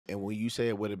And when you say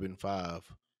it would have been 5,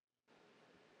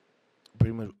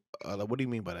 pretty much, like, what do you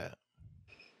mean by that?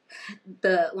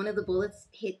 One of the bullets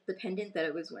hit the pendant that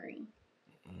I was wearing.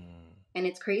 Mm. And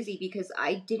it's crazy because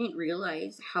I didn't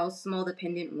realize how small the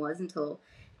pendant was until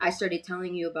I started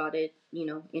telling you about it,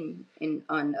 in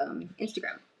on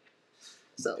Instagram.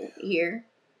 So here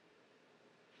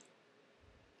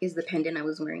is the pendant I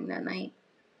was wearing that night.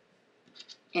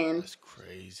 And That's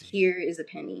crazy. here is a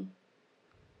penny.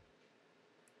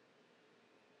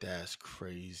 That's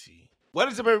crazy. What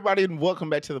is up, everybody, and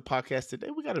welcome back to the podcast. Today,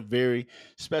 we got a very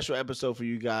special episode for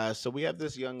you guys. So we have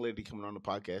this young lady coming on the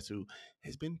podcast who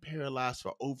has been paralyzed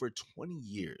for over 20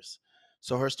 years.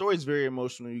 So her story is very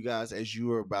emotional, you guys, as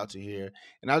you are about to hear.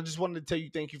 And I just wanted to tell you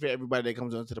thank you for everybody that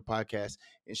comes onto the podcast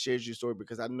and shares your story,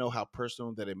 because I know how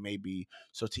personal that it may be.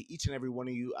 So to each and every one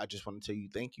of you, I just want to tell you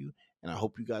thank you, and I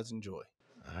hope you guys enjoy.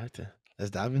 All right, then. Let's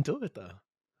dive into it, though.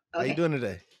 How you doing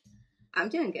today? I'm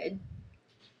doing good.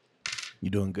 You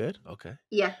doing good? Okay.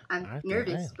 Yeah, I'm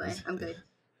nervous, but I'm good.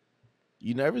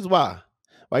 You nervous? Why?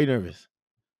 Why you nervous?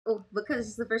 Oh, because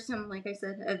it's the first time, like I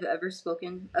said, I've ever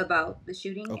spoken about the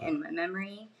shooting Okay. and my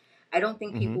memory. I don't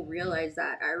think people realize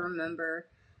that I remember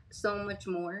so much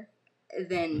more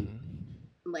than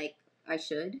like I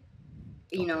should.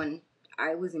 You know, and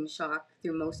I was in shock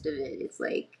through most of it. It's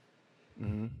like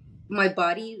my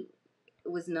body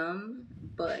was numb,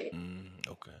 but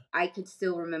I could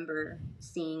still remember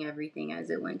seeing everything as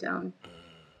it went down.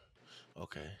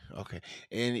 Okay.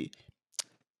 And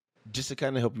just to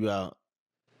kind of help you out,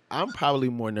 I'm probably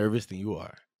more nervous than you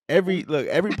are. Every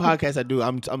podcast I do,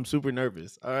 I'm super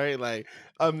nervous. All right, like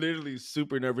I'm literally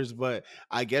super nervous. But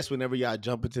I guess whenever y'all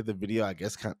jump into the video, I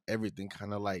guess everything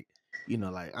kind of like,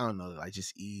 like, I don't know, like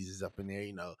just eases up in there.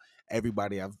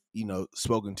 Everybody I've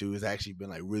spoken to has actually been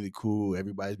like really cool.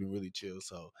 Everybody's been really chill.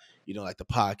 So like the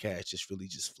podcast just really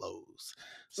just flows.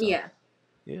 So, yeah.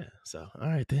 So all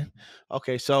right then.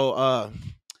 Okay, so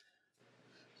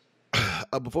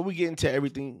before we get into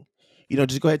everything,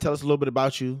 just go ahead and tell us a little bit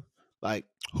about you. Like,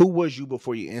 who was you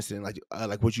before your incident?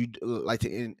 Like was you was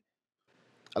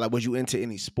you into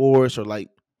any sports, or like,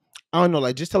 I don't know,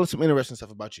 like just tell us some interesting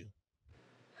stuff about you.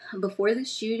 Before the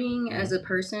shooting, as a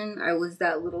person, I was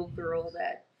that little girl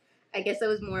that I guess I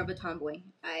was more of a tomboy.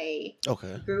 I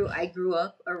grew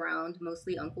up around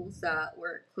mostly uncles that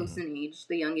were close in age,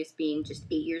 the youngest being just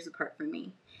 8 years apart from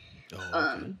me.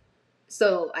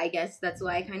 So I guess that's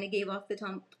why I kind of gave off the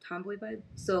tomboy vibe.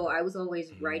 So I was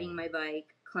always riding my bike,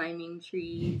 climbing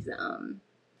trees,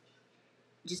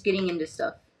 just getting into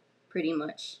stuff, pretty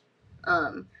much.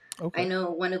 I know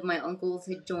one of my uncles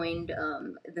had joined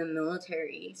the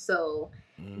military, so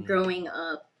growing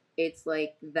up, it's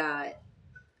like that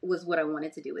was what I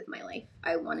wanted to do with my life.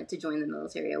 I wanted to join the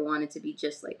military. I wanted to be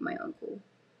just like my uncle.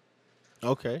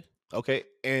 Okay.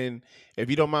 And if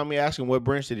you don't mind me asking, what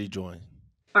branch did he join?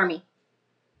 Army.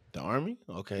 The Army?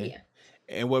 Okay. Yeah.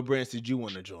 And what branch did you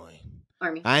want to join?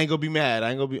 Army. I ain't gonna be mad.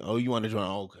 Oh, you want to join?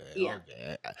 Okay. Yeah.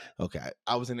 Okay.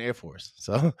 I was in the Air Force,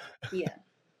 so. Yeah.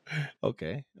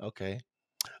 Okay.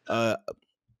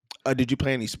 Did you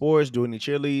play any sports? Do any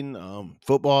cheerleading?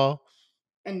 Football?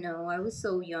 No, I was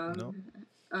so young.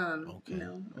 No.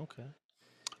 No.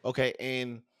 Okay.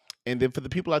 And then for the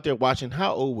people out there watching,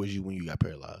 how old was you when you got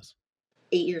paralyzed?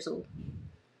 8 years old.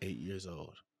 8 years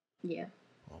old. Yeah.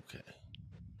 Okay.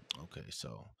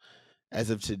 So, as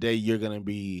of today, you're gonna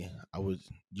be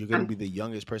the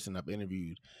youngest person I've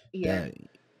interviewed. Yeah.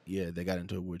 That got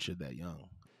into a wheelchair that young.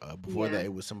 Before that,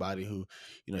 it was somebody who,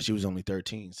 she was only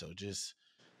 13. So just,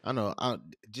 I don't know,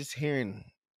 just hearing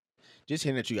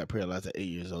that you got paralyzed at 8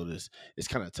 years old is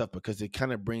kind of tough, because it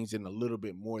kind of brings in a little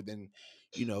bit more than,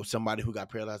 somebody who got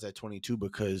paralyzed at 22,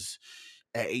 because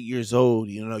at 8 years old,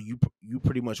 you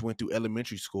pretty much went through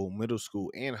elementary school, middle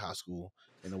school, and high school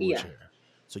in a wheelchair. Yeah.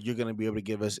 So you're going to be able to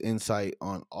give us insight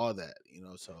on all that,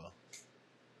 so.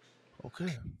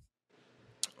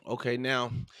 Okay.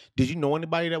 Now, did you know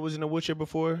anybody that was in a wheelchair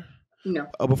before? No.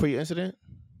 Before your incident?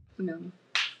 No.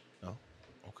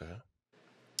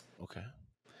 Okay.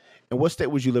 And what state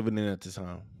was you living in at the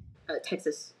time?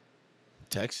 Texas.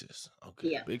 Okay.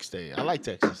 Yeah. Big state. I like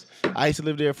Texas. I used to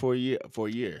live there for a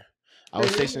year. I was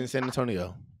stationed in San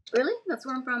Antonio. Really? That's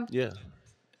where I'm from. Yeah.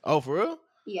 Oh, for real?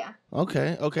 Yeah.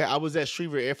 Okay. I was at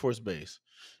Schriever Air Force Base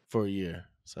for a year.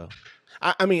 So,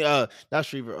 I mean, not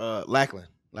Schriever, Lackland,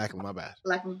 my bad.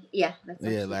 Lackland, yeah. That's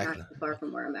Lackland. Not far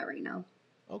from where I'm at right now.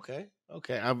 Okay.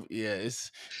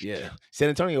 San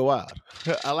Antonio wild.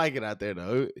 I like it out there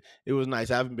though. It was nice.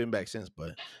 I haven't been back since,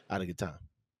 but I had a good time.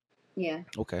 Yeah.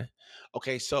 Okay.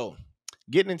 So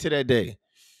getting into that day,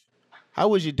 how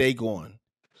was your day going?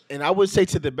 And I would say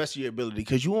to the best of your ability,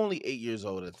 because you only 8 years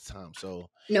old at the time. So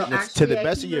No, to actually, the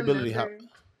best of your ability, how?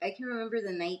 I can remember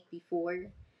the night before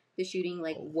the shooting,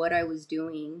 like Oh, what I was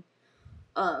doing.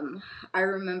 Um, I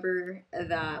remember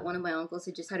that one of my uncles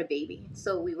had just had a baby,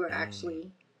 so we were mm,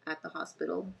 actually at the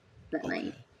hospital that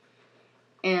night. okay,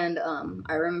 And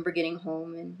I remember getting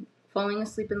home and falling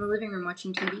asleep in the living room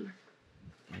watching TV.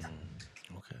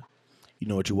 okay. You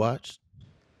know what you watched?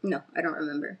 No, I don't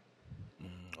remember.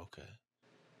 Okay,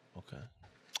 okay.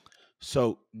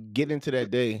 So get into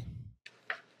that day.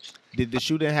 Did the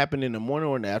shooting happen in the morning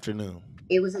or in the afternoon?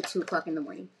 It was at 2 o'clock in the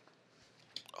morning.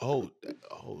 Oh,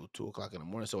 2 o'clock in the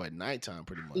morning. So at nighttime,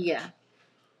 pretty Yeah. much.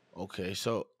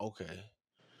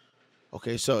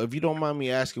 Okay. So if you don't mind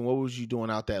me asking, what was you doing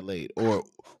out that late, or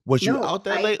was you No, out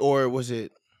that late, or was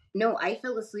it? I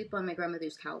fell asleep on my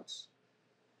grandmother's couch.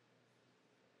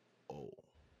 Oh,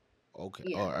 okay.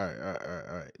 Oh, Yeah.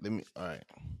 all right. Let me. All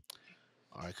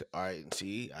right.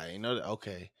 See, I ain't know that.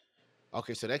 Okay.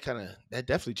 So that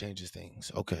definitely changes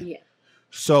things. Okay. Yeah.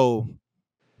 So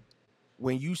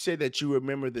when you said that you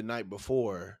remember the night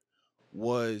before,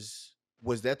 was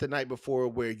that the night before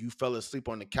where you fell asleep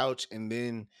on the couch and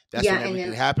then that's Yeah, when and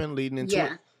everything then happened leading into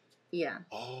it? yeah. Yeah.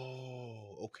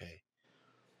 Oh, okay.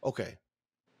 Okay.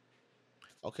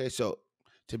 Okay. So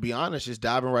to be honest, just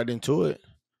diving right into it,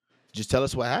 just tell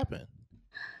us what happened.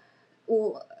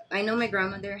 Well, I know my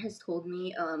grandmother has told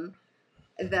me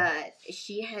that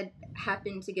she had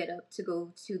happened to get up to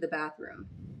go to the bathroom,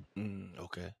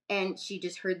 Okay. and she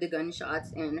just heard the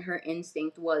gunshots, and her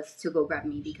instinct was to go grab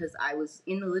me because I was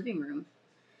in the living room.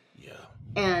 Yeah.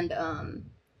 And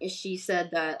she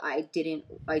said that I didn't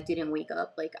wake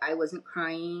up, like I wasn't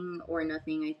crying or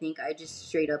nothing. I think I just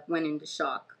straight up went into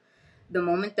shock. The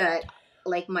moment that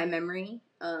like my memory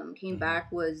came Hmm.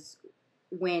 back was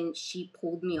when she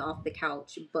pulled me off the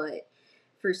couch, but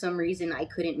for some reason I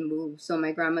couldn't move, so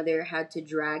my grandmother had to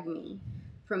drag me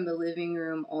from the living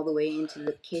room all the way into the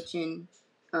What? kitchen,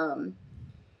 um,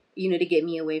 to get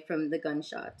me away from the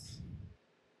gunshots.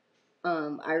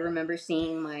 I remember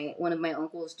seeing my one of my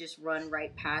uncles just run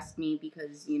right past me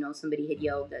because somebody had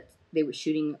yelled that they were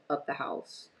shooting up the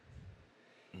house.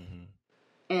 Mm-hmm.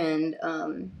 And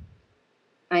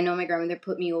I know my grandmother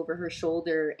put me over her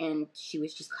shoulder, and she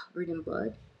was just covered in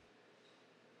blood.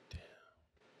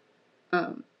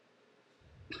 Um,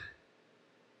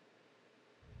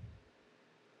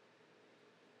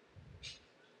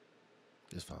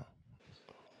 It's fine.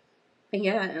 and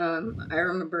yeah, I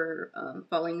remember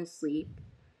falling asleep,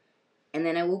 and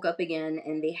then I woke up again,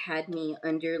 and they had me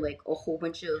under like a whole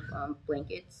bunch of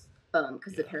blankets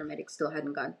because the Yeah. paramedics still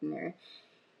hadn't gotten there.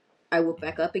 I woke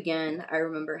back up again. I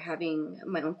remember having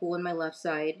my uncle on my left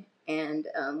side, and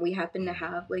we happened to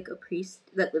have like a priest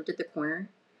that lived at the corner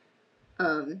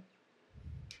um,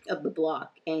 of the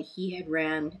block, and he had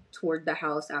ran toward the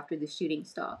house after the shooting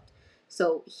stopped.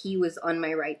 So he was on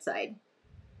my right side,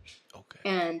 Okay.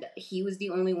 and he was the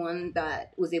only one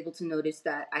that was able to notice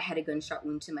that I had a gunshot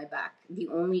wound to my back. The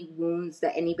only wounds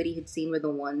that anybody had seen were the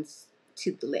ones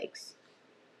to the legs.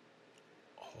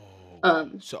 Oh.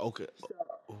 Um, So okay.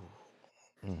 Ooh.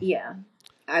 Mm. Yeah.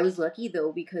 I was lucky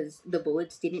though because the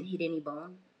bullets didn't hit any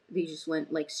bone. They just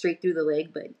went like straight through the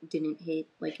leg but didn't hit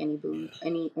like any bone Yeah.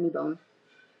 any bone.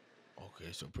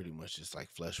 Okay. So pretty much just like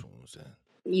flesh wounds then.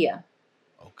 Yeah.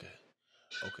 Okay.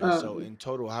 Okay. So Um in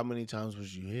total, how many times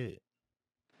was you hit?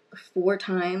 4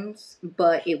 times,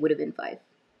 but it would have been 5.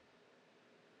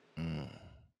 Mm.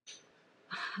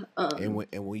 And Um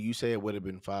when you say it would have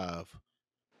been five,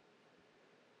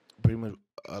 pretty much,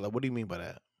 like, what do you mean by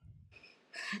that?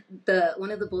 the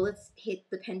one of the bullets hit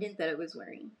the pendant that I was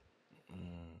wearing.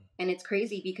 Mm. And it's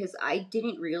crazy because I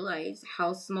didn't realize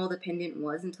how small the pendant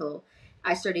was until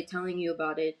I started telling you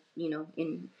about it,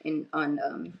 in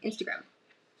on Instagram.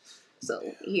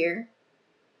 So here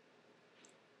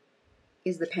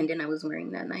is the pendant I was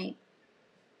wearing that night.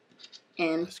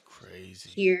 And That's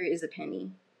crazy. here is a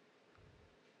penny.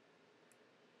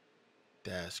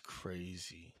 That's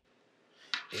crazy.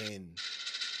 And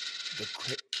the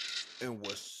cra- and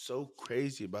what's so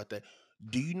crazy about that?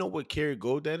 Do you know what carat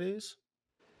gold that is?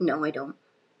 No, I don't.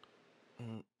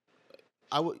 Mm,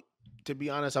 I would, to be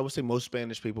honest, I would say most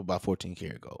Spanish people buy 14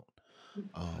 karat gold.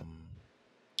 Um,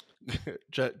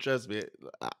 trust me,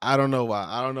 I don't know why.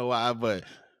 I don't know why, but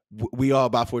we all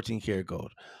buy 14 karat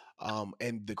gold.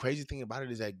 And the crazy thing about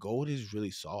it is that gold is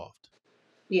really soft.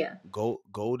 Yeah.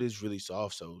 Gold is really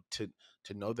soft. So to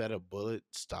know that a bullet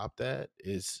stopped that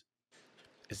is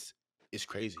it's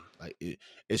crazy. Like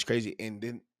it's crazy. And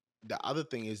then the other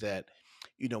thing is that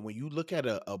when you look at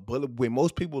a bullet, when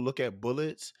most people look at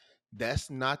bullets, that's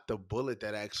not the bullet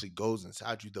that actually goes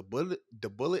inside you. The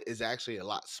bullet is actually a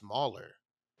lot smaller.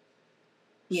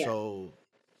 Yeah. So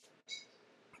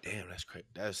damn, that's crazy.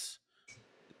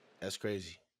 That's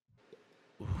crazy.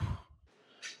 Oof,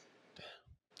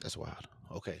 that's wild.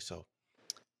 Okay, so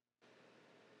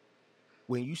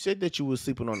when you said that you were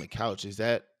sleeping on the couch,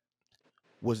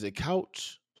 was the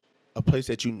couch a place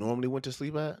that you normally went to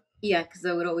sleep at? Yeah, because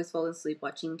I would always fall asleep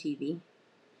watching TV.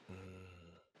 Mm,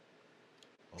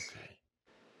 okay.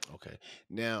 Okay.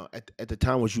 Now, at the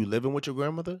time, was you living with your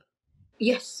grandmother?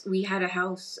 Yes, we had a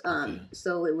house. Okay.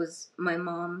 So it was my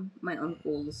mom, my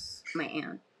uncles, my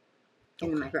aunt,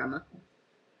 and then my Okay. grandma.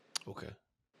 Okay.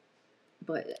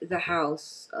 But the Okay.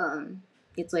 house,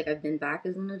 it's like I've been back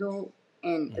as an adult,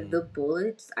 and Mm-hmm. the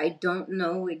bullets. I don't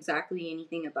know exactly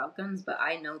anything about guns, but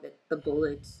I know that the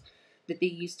bullets that they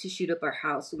used to shoot up our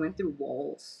house went through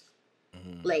walls,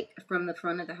 Mm-hmm. like from the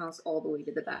front of the house all the way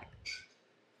to the back.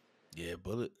 Yeah,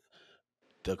 bullet.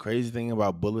 The crazy thing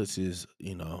about bullets is,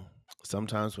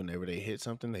 sometimes whenever they hit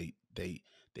something, they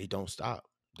don't stop.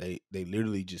 They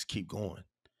literally just keep going,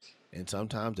 and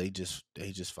sometimes they just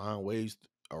find ways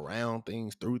around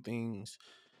things, through things.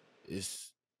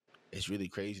 It's it's really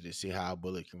crazy to see how a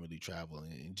bullet can really travel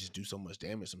and just do so much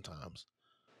damage sometimes.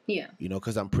 Yeah,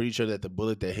 Because I'm pretty sure that the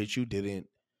bullet that hit you didn't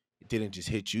just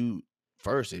hit you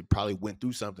first. It probably went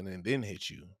through something and then hit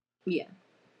you. yeah,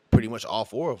 Pretty much all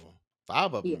four of them,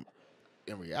 five of yeah. them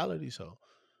in reality. So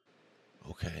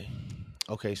okay,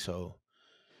 okay. So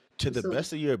to the So,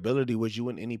 best of your ability, was you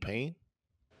in any pain?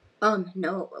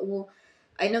 no. Well,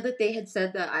 I know that they had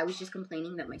said that I was just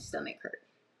complaining that my stomach hurt,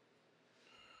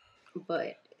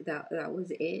 but that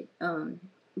was it.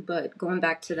 But going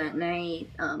back to that night,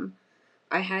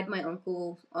 I had my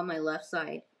uncle on my left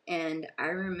side, and I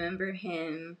remember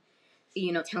him,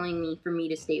 telling me for me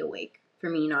to stay awake, for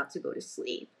me not to go to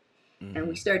sleep. And we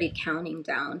Mm-hmm. started counting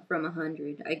down from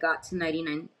 100. I got to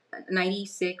 99,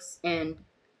 96, and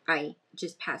I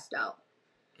just passed out.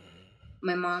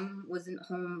 My mom wasn't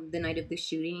home the night of the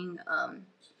shooting,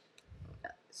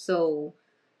 so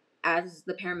as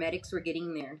the paramedics were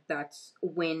getting there, that's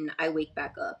when I wake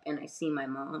back up and I see my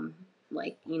mom,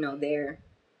 like, there.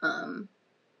 Um,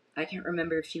 I can't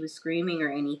remember if she was screaming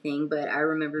or anything, but I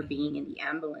remember being in the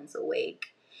ambulance awake.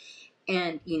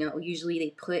 And, usually they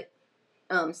put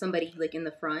somebody like in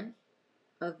the front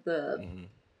of the, Mm-hmm.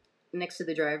 next to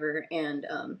the driver. And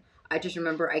I just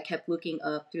remember I kept looking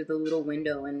up through the little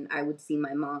window and I would see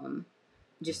my mom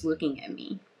just Mm-hmm. looking at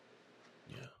me.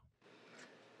 Yeah.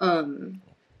 Um,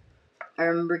 I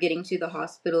remember getting to the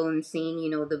hospital and seeing,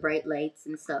 the bright lights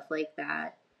and stuff like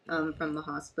that from the Mm-hmm.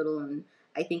 hospital. And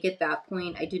I think at that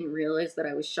point, I didn't realize that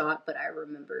I was shot, but I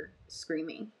remember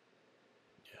screaming.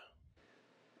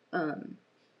 Um,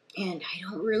 and I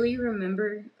don't really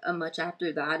remember much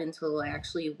after that until I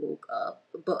actually woke up.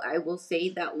 But I will say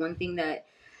that one thing that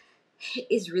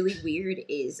is really weird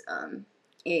is,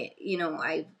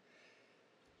 I've,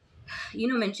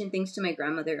 mentioned things to my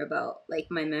grandmother about like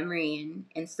my memory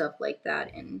and stuff like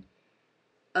that. And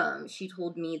she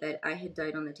told me that I had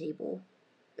died on the table.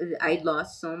 I'd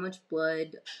lost so much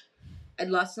blood. I'd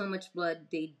lost so much blood,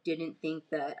 they didn't think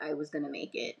that I was going to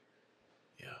make it.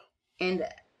 Yeah. And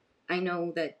I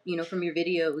know that, from your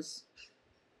videos,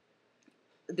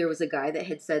 there was a guy that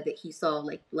had said that he saw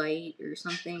like light or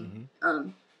something. Mm-hmm.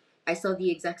 I saw the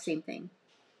exact same thing.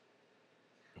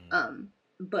 Um,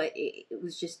 but it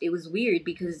was weird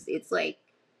because it's like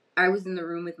I was in the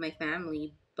room with my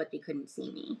family, but they couldn't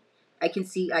see me. I could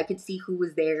see who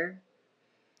was there.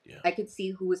 Yeah. I could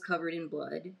see who was covered in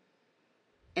blood.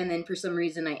 And then for some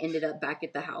reason I ended up back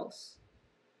at the house.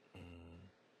 Mm.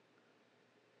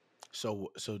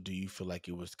 So do you feel like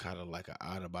it was kind of like an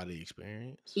out of body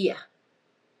experience? Yeah.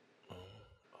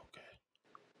 Okay.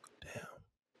 Damn.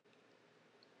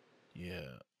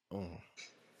 Yeah. Mm.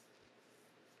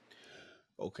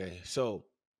 Okay. So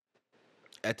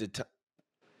at the time,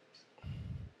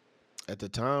 at the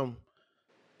time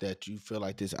that you feel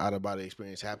like this out of body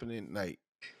experience happening, like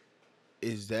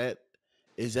is that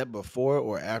is that before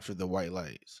or after the white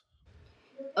lights?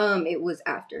 It was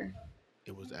after.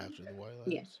 It was after the white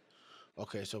Yeah. lights.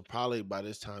 Okay, so probably by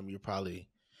this time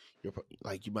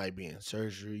like you might be in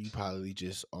surgery. You probably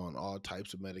just on all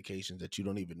types of medications that you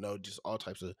don't even know, just all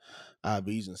types of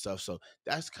IVs and stuff. So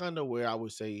that's kind of where I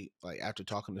would say, like after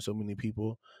talking to so many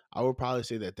people, I would probably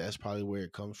say that that's probably where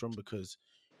it comes from because,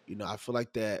 I feel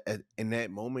like that in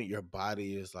that moment your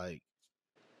body is like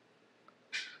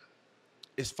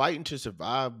it's fighting to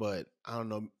survive, but I don't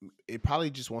know. It probably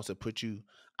just wants to put you.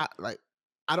 Like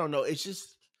I don't know. It's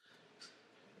just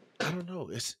I don't know.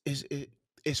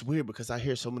 It's weird because I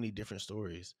hear so many different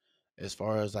stories, as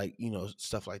far as like, you know,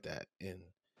 stuff like that. And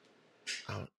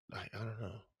I don't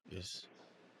know. It's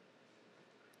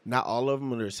not all of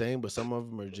them are the same, but some of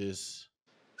them are just,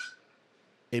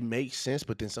 it makes sense,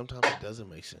 but then sometimes it doesn't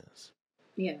make sense.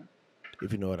 Yeah.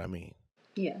 If you know what I mean.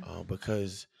 Yeah.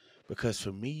 Because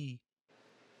for me,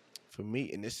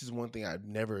 and this is one thing I've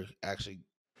never actually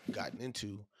gotten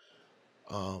into.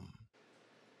 Um,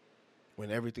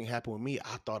 when everything happened with me,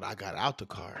 I thought I got out the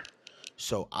car.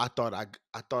 So I thought I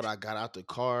got out the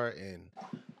car, and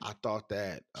I thought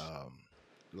that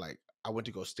like I went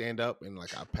to go stand up and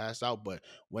like I passed out. But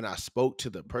when I spoke to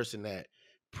the person that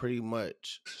pretty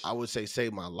much I would say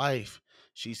saved my life,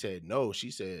 she said no. She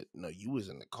said no, you was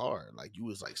in the car, like you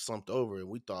was like slumped over, and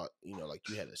we thought, you know, like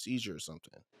you had a seizure or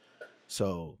something.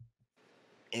 So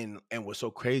and what's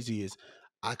so crazy is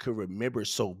I could remember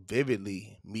so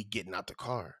vividly me getting out the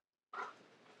car.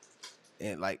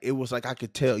 And like it was like I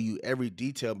could tell you every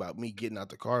detail about me getting out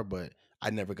the car, but I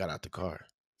never got out the car.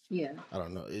 Yeah. I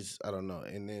don't know. I don't know.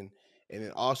 And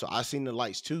then also I seen the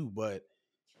lights too, but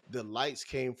the lights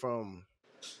came from,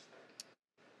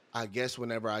 I guess,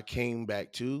 whenever I came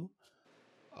back to,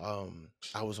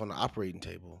 I was on the operating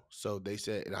table. So they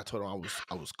said, and I told them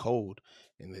I was cold,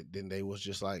 and then they was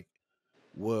just like,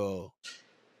 well,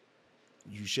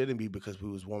 you shouldn't be because we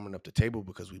was warming up the table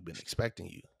because we've been expecting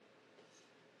you.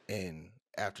 And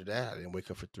after that, I didn't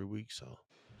wake up for 3 weeks. So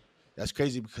that's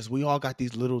crazy because we all got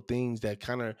these little things that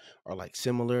kind of are like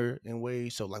similar in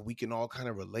ways. So like we can all kind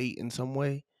of relate in some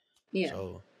way. Yeah.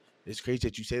 So it's crazy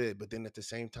that you say that, but then at the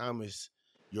same time, it's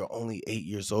you're only 8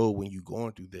 years old when you're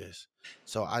going through this.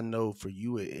 So I know for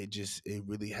you, it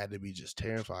really had to be just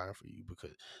terrifying for you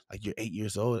because like you're 8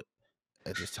 years old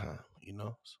at this time, you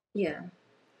know? So Yeah.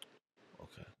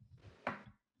 okay.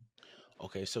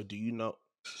 Okay. So do you know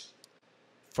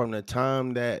from the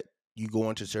time that you go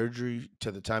into surgery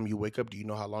to the time you wake up, do you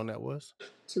know how long that was?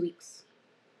 2 weeks.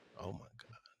 Oh my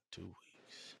God. 2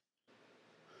 weeks.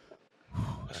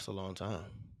 That's a long time.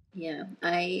 Yeah.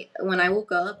 When I woke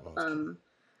That's a up, long time.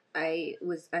 I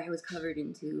was covered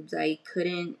in tubes. I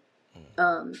couldn't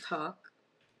Mm, talk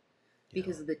yeah.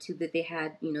 because of the tube that they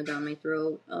had, down my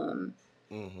throat.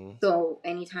 Mm-hmm. So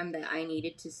anytime that I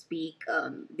needed to speak,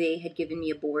 they had given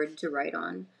me a board to write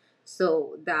on.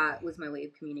 So that was my way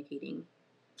of communicating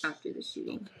after the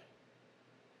shooting.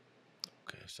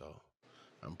 Okay. Okay. So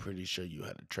I'm pretty sure you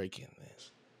had a trach in then.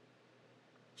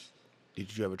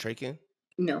 Did you have a trach in?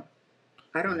 No,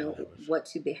 I You don't didn't know have a what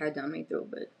tube they had down my throat,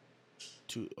 but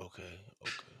two. Okay.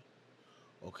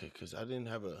 Okay. Okay. Because I didn't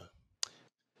have a.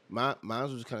 Mine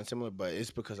was kind of similar, but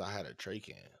it's because I had a trach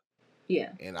in.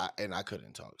 yeah, And I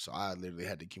couldn't talk, so I literally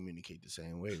had to communicate the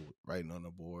same way, writing on the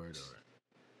board. Or,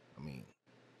 I mean,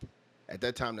 at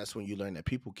that time, that's when you learn that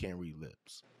people can't read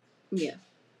lips. yeah.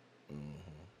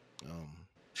 Mm-hmm.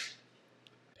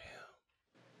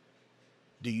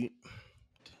 Do you?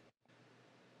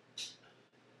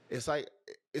 It's like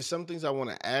it's some things I want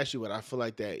to ask you, but I feel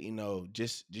like that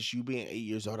just you being 8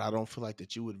 years old, I don't feel like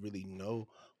that you would really know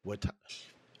what.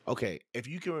 Okay, if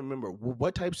you can remember,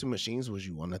 what types of machines was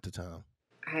you on at the time?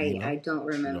 Do you I know? don't You don't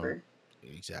remember.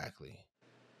 exactly.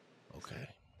 Okay.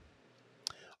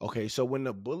 Okay. So when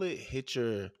the bullet hit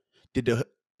your, did the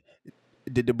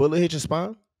did the bullet hit your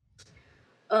spine?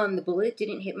 The bullet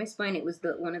didn't hit my spine. It was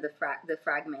the one of the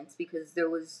fragments because there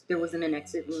wasn't an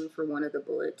exit Mm, wound for one of the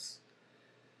bullets.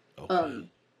 okay. Um,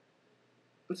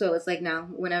 so it's like now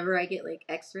whenever I get like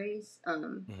X-rays,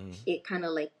 Hmm. it kind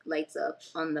of like lights up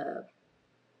on the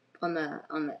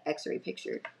X-ray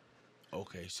picture.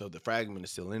 Okay. So the fragment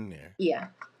is still in there. Yeah,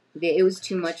 it was Okay.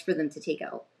 too much for them to take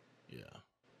out. Yeah.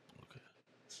 Okay.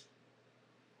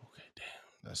 Okay.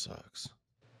 Damn. That sucks.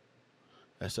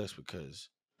 That sucks because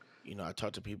I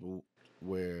talk to people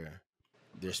where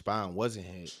their spine wasn't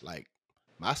hit. Like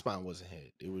my spine wasn't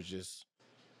hit. It was just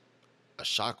a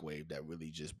shock wave that really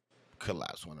just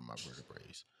collapsed one of my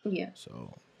vertebrae. Yeah,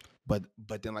 So, but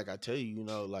then like I tell you,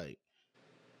 like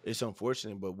it's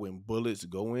unfortunate, but when bullets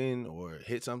go in or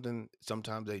hit something,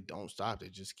 sometimes they don't stop. They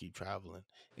just keep traveling,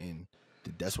 and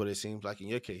that's what it seems like in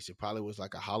your case. It probably was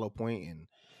like a hollow point, and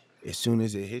as soon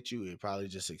as it hit you, it probably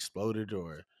just exploded,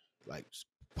 or like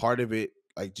part of it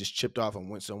like just chipped off and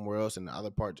went somewhere else, and the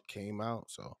other part came out.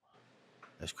 So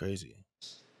that's crazy.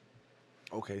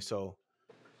 Okay, so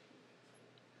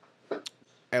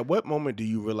at what moment do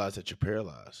you realize that you're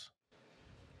paralyzed?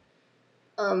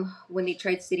 when they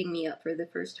tried sitting me up for the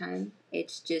first time,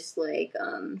 it's just like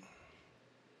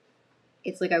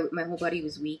it's like my whole body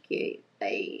was weak.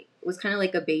 I was kind of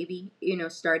like a baby,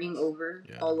 starting over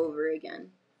Yeah. all over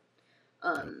again.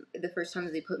 Yep. The first time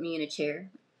that they put me in a chair,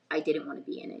 I didn't want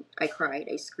to be in it. I cried,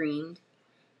 I screamed,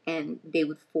 and they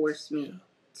would force me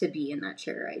to be in that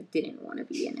chair. I didn't want to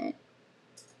be in it.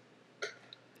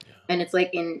 Yeah. And it's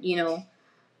like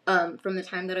from the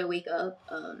time that I wake up,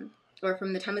 or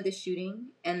from the time of the shooting,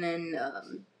 and then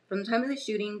from the time of the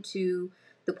shooting to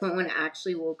the point when I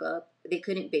actually woke up, they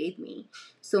couldn't bathe me.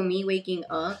 So me waking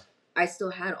up, I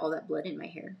still had all that blood in my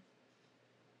hair.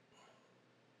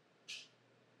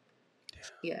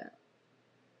 Yeah.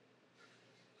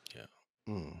 Yeah.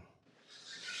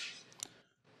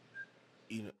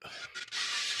 You know,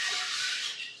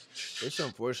 it's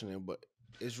unfortunate, but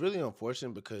it's really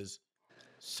unfortunate because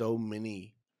so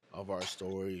many of our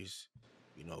stories,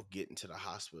 you know, getting to the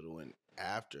hospital and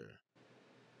after,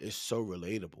 is so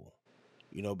relatable.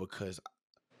 You know, because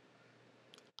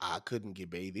I couldn't get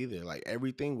bathed either. Like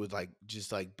everything was like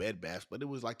just like bed baths, but it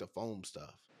was like the foam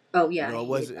stuff. Oh You yeah, I know, it hated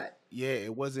wasn't. that. Yeah,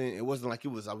 it wasn't like it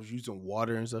was. I was using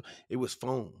water and stuff. It was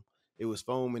foam. It was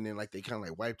foam, and then like they kind of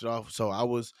like wiped it off. So I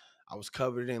was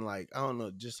covered in like I don't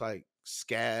know, just like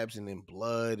scabs and then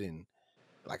blood and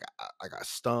like I got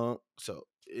stunk. So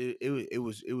it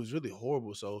was really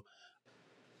horrible. So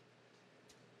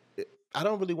it, I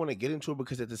don't really want to get into it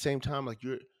because at the same time, like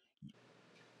you're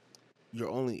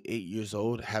only 8 years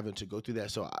old having to go through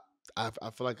that. So I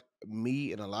feel like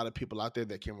me and a lot of people out there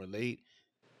that can relate,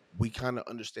 we kind of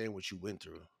understand what you went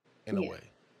through in a Yeah.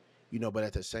 way, you know. But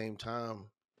at the same time,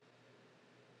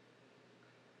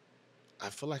 I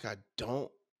feel like I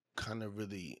don't kind of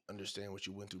really understand what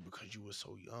you went through because you were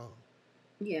so young.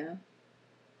 Yeah.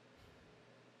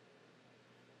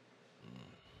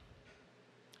 Mm.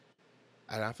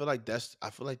 And I feel like that's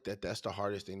the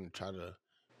hardest thing to try to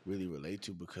really relate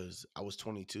to because I was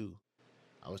 22.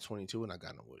 I was 22 when I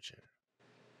got in a wheelchair.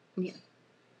 Yeah.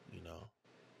 You know,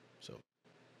 so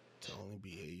to only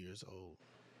be 8 years old.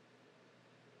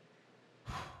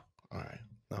 All right.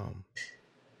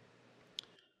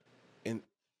 And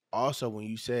also when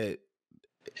you said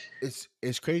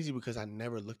it's crazy because I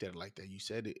never looked at it like that. You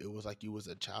said it was like you was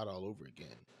a child all over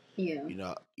again. Yeah.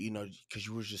 Because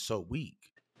you were just so weak.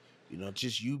 You know,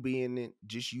 just you being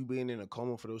in a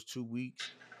coma for those 2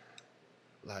 weeks,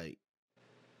 like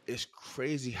it's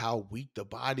crazy how weak the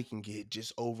body can get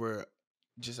just over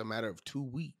just a matter of 2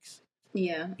 weeks.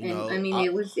 Yeah. You And I know, mean,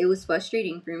 it was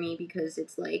frustrating for me because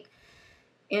it's like,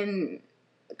 and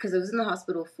because I was in the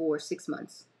hospital for 6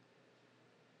 months.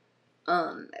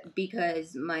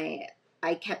 Because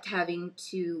I kept having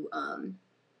to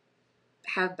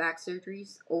have back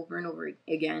surgeries over and over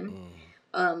again.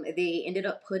 mm, They ended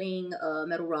up putting a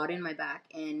metal rod in my back,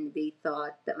 and they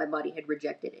thought that my body had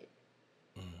rejected it.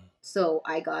 mm, So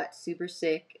I got super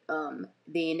sick.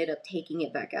 They ended up taking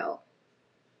it back out.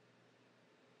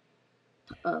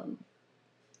 Um,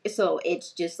 so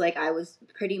it's just like I was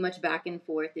pretty much back and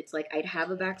forth. It's like I'd have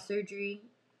a back surgery,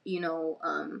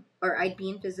 or I'd be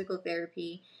in physical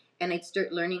therapy, and I'd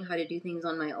start learning how to do things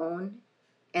on my own,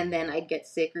 and then I'd get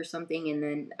sick or something, and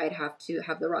then I'd have to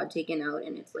have the rod taken out,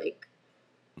 and it's like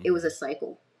it was a mm.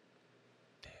 cycle.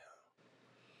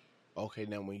 Okay,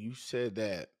 now when you said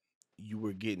that you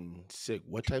were getting sick,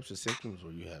 what types of symptoms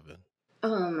were you having?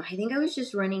 I think I was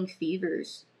just running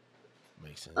fevers.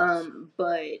 Makes sense.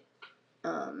 But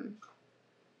um,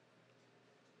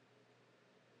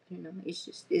 I don't know.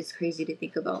 It's crazy to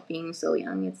think about being so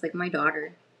young. It's like my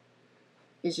daughter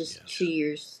is Yeah. just 2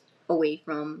 years away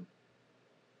from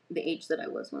the age that I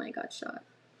was when I got shot.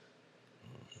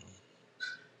 Mhm.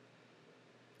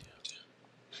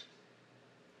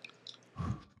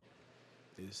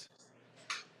 It's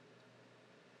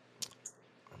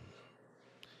um,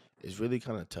 it's really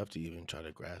kind of tough to even try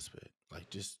to grasp it. Like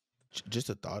just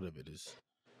the thought of it is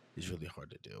really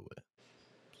hard to deal with.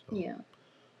 So Yeah.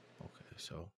 okay,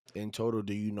 so in total,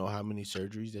 do you know how many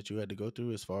surgeries that you had to go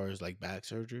through as far as like back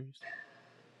surgeries?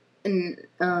 And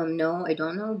no, I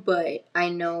don't know, but I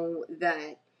know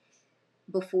that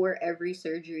before every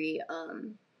surgery,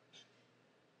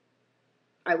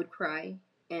 I would cry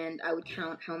and I would Yeah,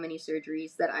 count how many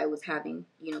surgeries that I was having,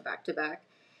 back to back,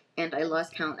 and I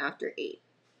lost yeah. count after 8.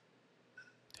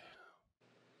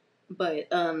 But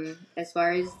as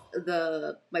far as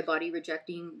the my body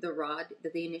rejecting the rod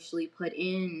that they initially put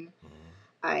in, Mm,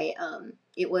 I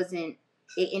it wasn't.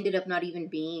 It ended up not even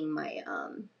being my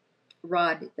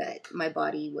rod that my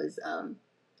body was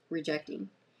rejecting.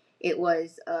 It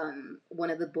was one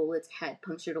of the bullets had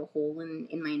punctured a hole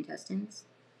in my intestines,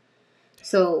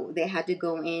 so they had to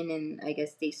go in and I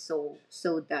guess they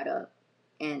sewed that up,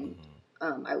 and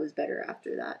mm, I was better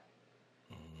after that.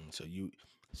 so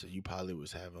you probably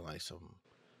was having like some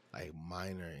like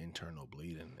minor internal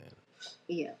bleeding then.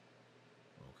 Yeah.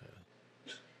 Okay.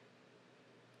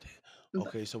 But,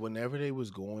 Okay, so whenever they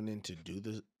was going in to do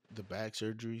this, the back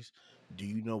surgeries, do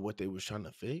you know what they was trying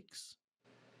to fix?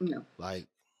 No. Like,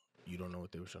 you don't know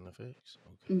what they were trying to fix?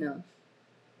 Okay. No.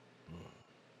 Mm.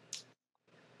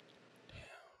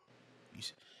 You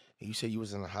you said you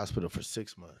was in the hospital for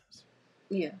 6 months.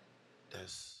 Yeah.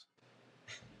 That's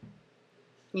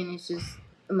And it's just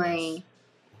that's my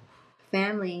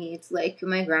family. It's like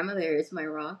my grandmother is my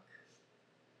rock.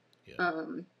 yeah.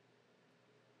 Um,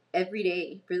 every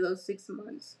day for those 6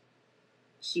 months,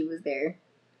 she was there.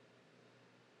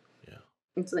 Yeah.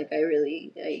 It's like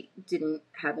I didn't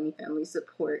have any family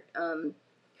support. Mm-hmm.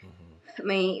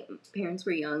 My parents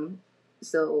were young,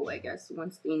 so I Mm-hmm. guess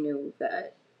once they knew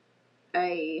that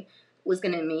I was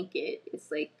gonna make it,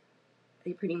 it's like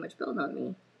they pretty much built on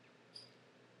me.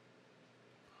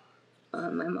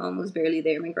 My mom was barely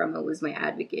there. My grandma was my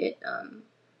advocate,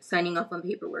 signing off on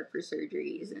paperwork for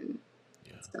surgeries and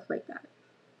Yeah. stuff like that.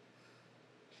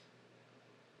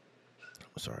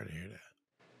 I'm sorry to hear that.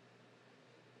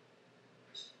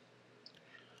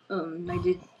 I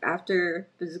did, after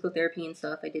physical therapy and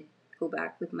stuff, I did go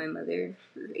back with my mother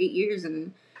for 8 years,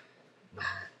 and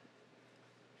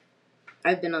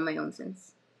I've been on my own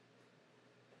since.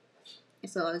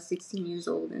 So I was 16 years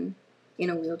old and in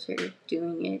a wheelchair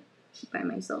doing it by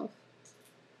myself.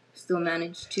 Still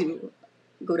managed to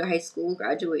go to high school,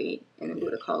 graduate, and then go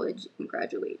Yeah. to college and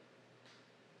graduate.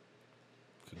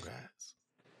 Congrats.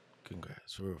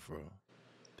 Congrats. For real, for real.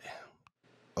 Damn.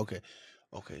 Okay.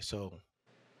 Okay, so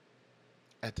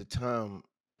at the time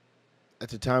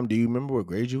do you remember what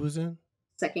grade you was in?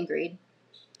 Second grade.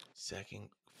 Second,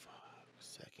 fuck,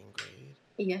 second grade.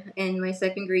 Yeah, and my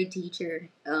second grade teacher,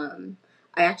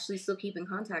 I actually still keep in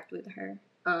contact with her.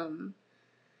 I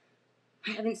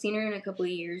haven't seen her in a couple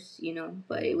of years,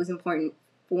 but it was important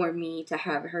for me to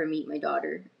have her meet my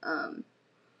daughter.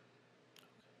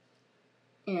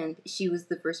 And she was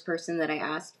the first person that I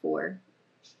asked for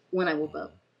when I woke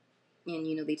up. And,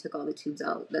 they took all the tubes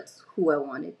out. That's who I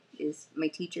wanted, is my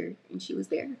teacher, and she was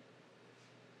there.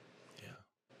 Yeah.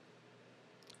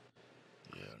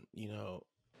 Yeah.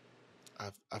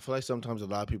 I feel like sometimes a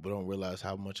lot of people don't realize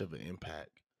how much of an impact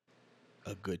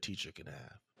a good teacher can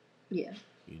have. Yeah.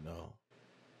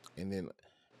 And then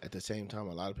at the same time,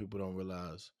 a lot of people don't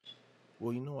realize.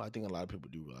 Well, I think a lot of people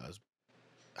do realize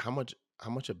how much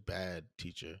a bad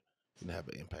teacher can have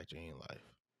an impact in your life.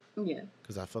 Yeah.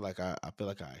 Because I feel like I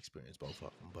experienced both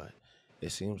of them, but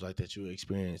it seems like that you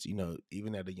experience,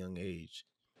 even at a young age,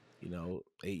 8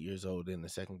 years old in the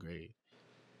second grade.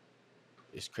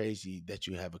 It's crazy that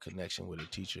you have a connection with a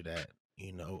teacher that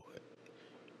you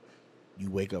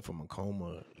wake up from a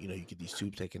coma, you get these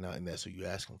tubes taken out, and that's what you're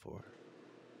asking for.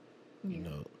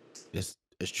 Yeah. It's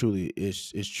truly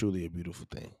a beautiful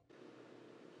thing.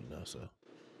 So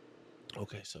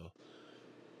okay, so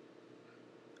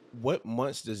what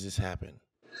months does this happen?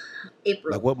 Like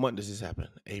April. what month does this happen?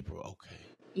 April. Okay.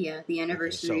 Yeah, the Okay.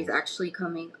 anniversary is So actually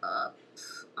coming up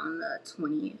on the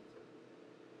 20th.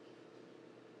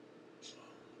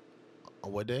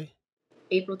 on what day?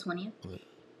 April 20th,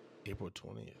 April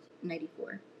 20th.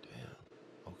 94.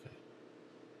 Damn. Okay.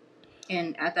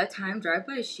 And at that time,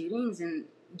 drive-by shootings and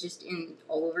just in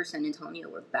all over San Antonio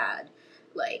were bad.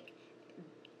 Like,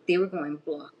 they were going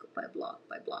block by block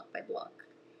by block by block.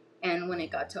 And when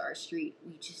it got to our street,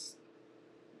 we just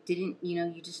didn't,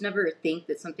 you just never think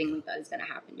that something like that is going to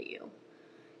happen to you.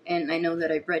 And I know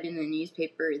that I've read in the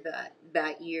newspaper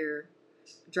that year,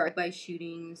 drive-by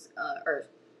shootings,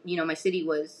 my city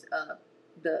was hold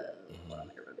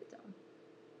on, I wrote it down.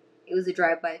 It was the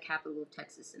drive-by capital of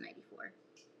Texas in 94.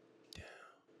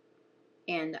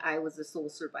 And I was the sole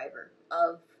survivor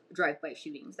of drive-by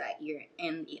shootings that year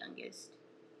and the youngest.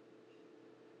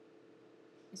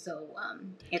 So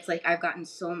it's like I've gotten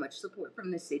so much support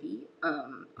from the city,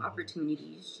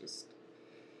 opportunities just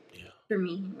for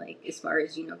me, like as far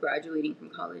as graduating from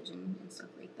college and stuff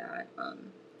like that.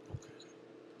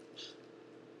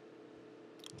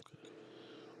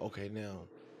 Okay, now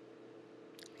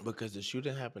because the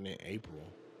shooting happened in April,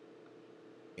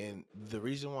 and the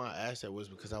reason why I asked that was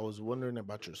because I was wondering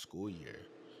about your school year.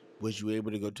 Was you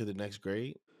able to go to the next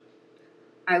grade?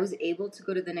 I was able to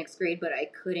go to the next grade, but I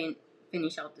couldn't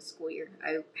finish out the school year.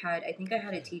 I think I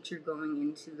had a teacher going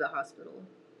into the hospital.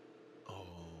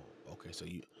 Oh, okay. So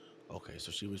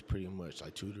she was pretty much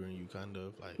like tutoring you, kind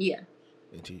of like. Yeah.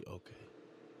 Okay.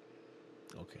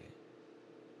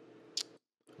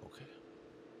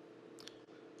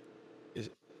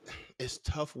 It's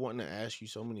tough wanting to ask you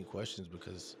so many questions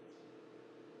because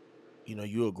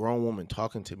you're a grown woman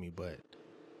talking to me, but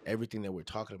everything that we're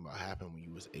talking about happened when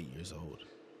you was 8 years old,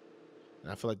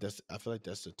 and I feel like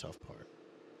that's the tough part.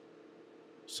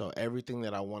 So everything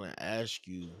that I want to ask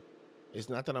you It's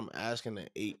not that I'm asking an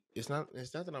eight. It's not.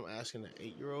 It's not that I'm asking an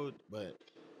 8-year-old, but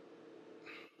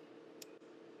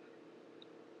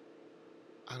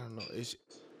I don't know. It's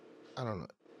I don't know.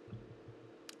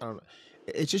 I don't know.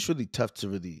 It's just really tough to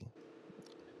really.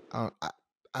 I don't, I,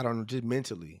 I don't know. Just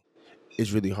mentally,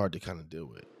 it's really hard to kind of deal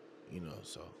with.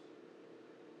 So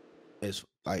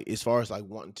as far as like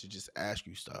wanting to just ask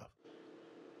you stuff.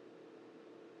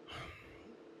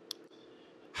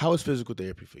 How is physical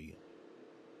therapy for you?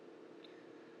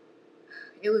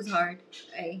 It was hard.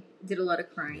 I did a lot of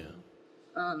Yeah. crying.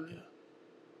 Um, Yeah.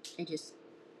 I just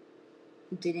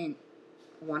didn't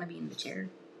want to be in the chair.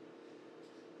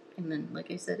 And then, like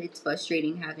I said, it's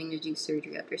frustrating having to do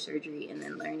surgery after surgery and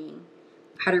then learning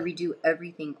how to redo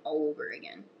everything all over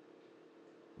again.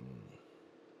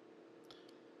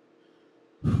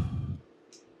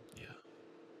 Yeah.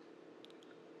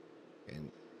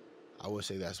 And I would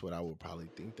say that's what I would probably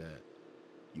think that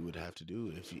you would have to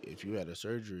do if you had a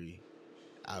surgery.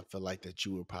 I feel like that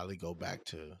you would probably go back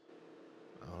to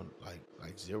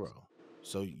like zero.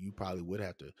 So you probably would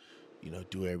have to,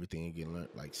 do everything again, learn,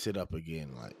 like sit up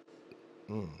again, like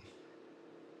mm,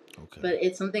 okay. But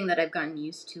it's something that I've gotten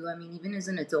used to. I mean, even as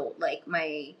an adult, like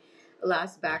my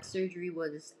last back Yeah. surgery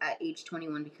was at age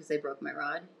 21 because I broke my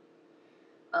rod.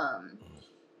 Um, Mm,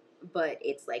 but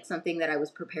it's like something that I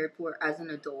was prepared for as an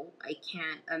adult. I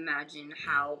can't imagine yeah.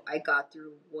 how I got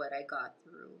through what I got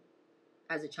through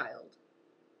as a child.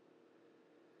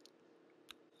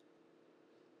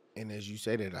 And as you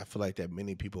say that, I feel like that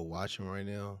many people watching right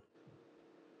now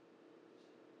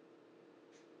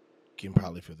can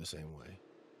probably feel the same way.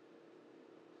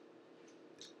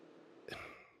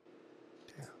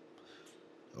 Damn.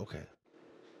 Okay.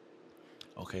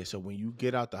 Okay. So when you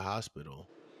get out the hospital,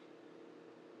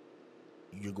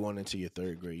 you're going into your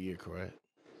third grade year, correct?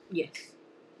 Yes.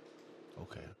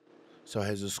 Okay. So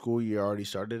has the school year already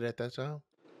started at that time?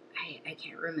 I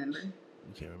can't remember.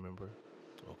 You can't remember?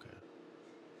 Okay.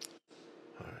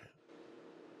 All right.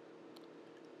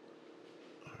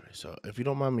 All right. So if you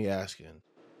don't mind me asking,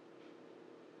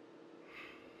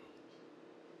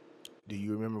 do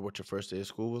you remember what your first day of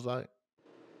school was like?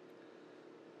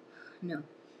 No.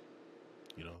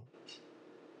 You know?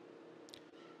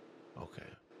 Okay.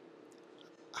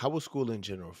 How was school in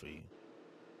general for you?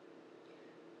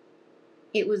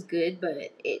 It was good, but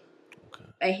it Okay.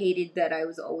 I hated that I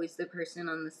was always the person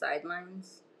on the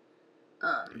sidelines.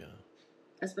 Um, Yeah.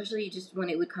 Especially just when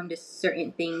it would come to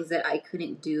certain things that I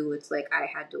couldn't do, it's like I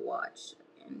had to watch,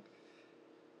 and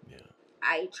Yeah.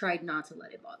 I tried not to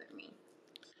let it bother me.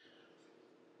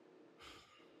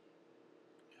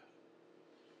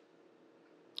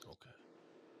 Okay.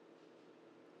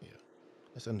 Yeah.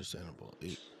 That's understandable.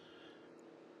 Mm,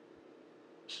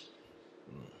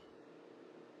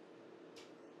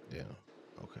 yeah.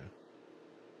 Okay.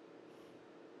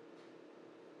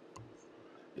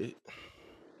 It,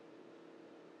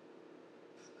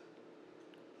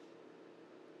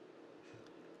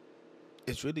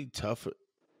 it's really tough.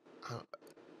 Uh,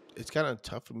 it's kind of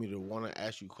tough for me to want to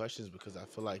ask you questions because I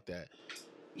feel like that,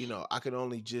 I can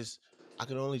only just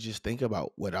think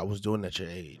about what I was doing at your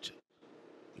age.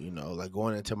 Like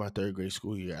going into my third grade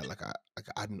school year,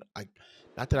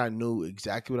 not that I knew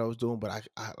exactly what I was doing, but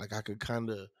I could kind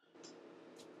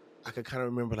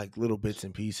of remember like little bits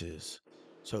and pieces.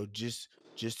 So just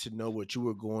to know what you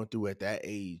were going through at that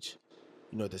age,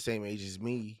 at the same age as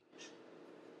me,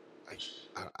 like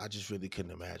I just really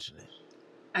couldn't imagine it.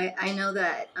 I know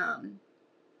that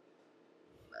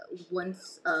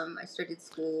once I started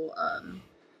school,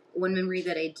 one memory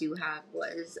that I do have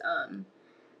was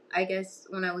I guess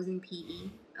when I was in PE.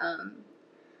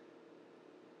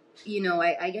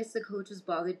 I guess the coach was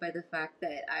bothered by the fact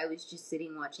that I was just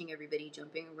sitting watching everybody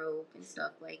jumping rope and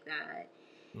stuff like that.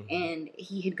 Hmm. And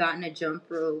he had gotten a jump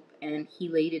rope and he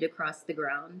laid it across the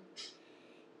ground.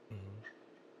 Hmm.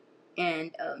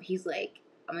 And he's like,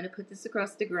 I'm going to put this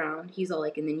across the ground. He's all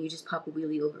like, and then you just pop a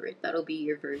wheelie over it. That'll be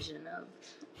your version of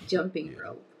jumping Yeah.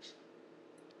 rope.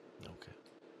 Okay.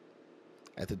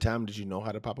 At the time, did you know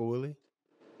how to pop a willie?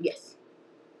 Yes.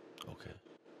 Okay.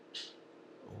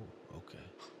 Oh. Okay.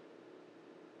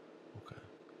 Okay.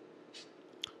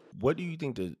 What do you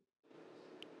think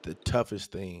the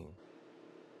toughest thing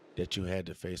that you had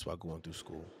to face while going through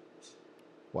school,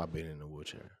 while being in a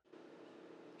wheelchair?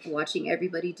 Watching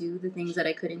everybody do the things that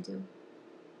I couldn't do.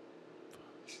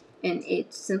 And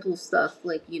it's simple stuff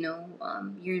like,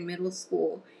 you're in middle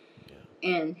school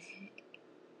Yeah. and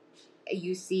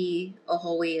you see a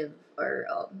hallway or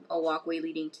a walkway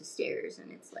leading to stairs,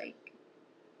 and it's like,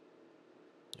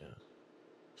 Yeah.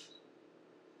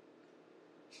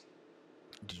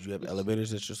 Did you have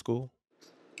elevators at your school?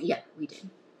 yeah, we did.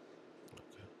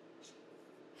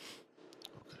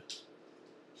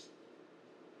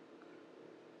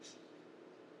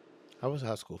 How was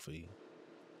high school for you?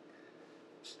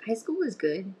 High school was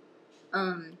good.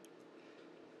 Um,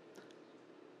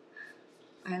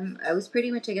 I was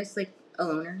pretty much, I guess, like a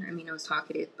loner. I mean, I was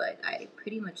talkative, but I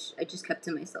just kept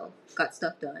to myself, got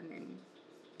stuff done, and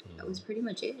that was pretty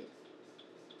much it.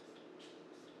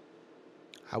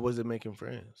 How was it making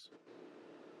friends?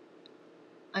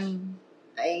 I mean,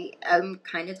 I'm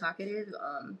kind of talkative.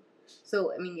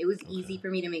 So I mean, it was easy for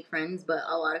me to make friends, but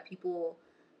a lot of people,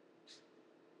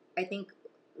 I think,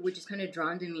 were just kind of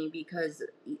drawn to me because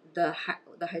the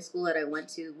high school that I went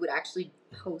to would actually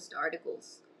post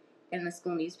articles in the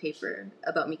school newspaper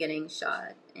about me getting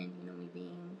shot and me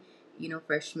being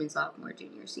freshman, sophomore,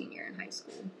 junior, senior in high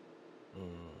school.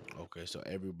 Okay, so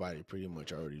everybody pretty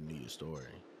much already knew your story.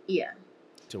 Yeah.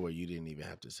 To where you didn't even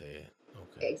have to say it.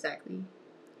 Okay. Exactly.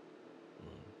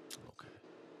 Okay.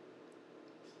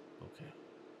 Okay.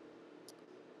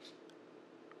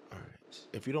 All right.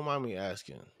 If you don't mind me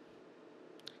asking,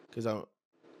 because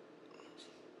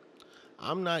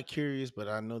I'm not curious, but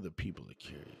I know the people are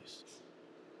curious.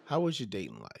 How was your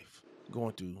dating life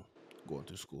going through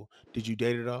school? Did you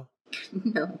date at all?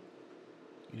 No.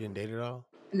 You didn't date at all?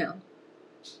 No.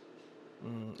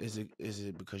 Is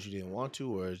it because you didn't want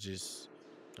to, or is just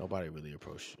nobody really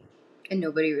approached you? And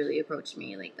nobody really approached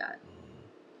me like that.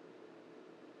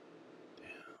 Yeah.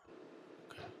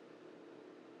 Okay.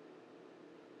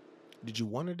 Did you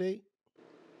want to date?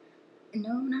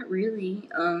 No, not really.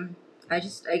 I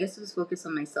guess it was focused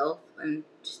on myself and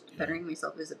just bettering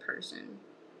myself as a person.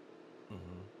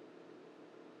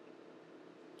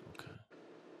 Okay.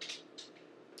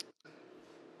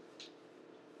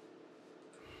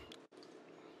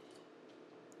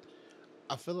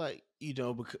 I feel like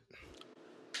because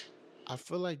I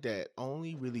feel like that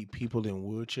only really people in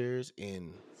wheelchairs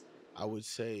and I would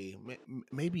say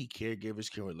maybe caregivers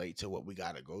can relate to what we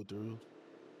got to go through.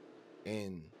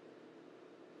 And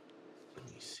let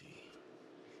me see.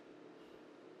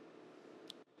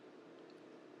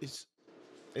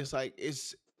 It's like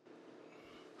it's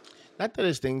not that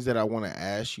it's things that I want to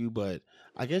ask you, but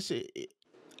I guess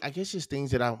I guess it's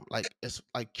things that I'm like it's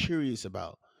like curious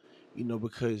about,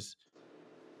 because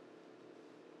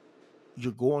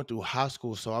you're going through high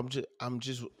school, so I'm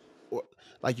just or,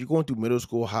 like you're going through middle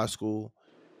school, high school.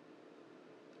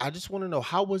 I just want to know,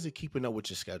 how was it keeping up with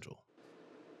your schedule?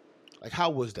 Like, how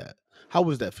was that? How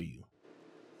was that for you?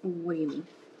 What do you mean?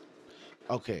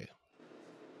 Okay,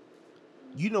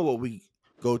 you know what we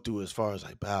go through as far as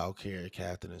like bowel care,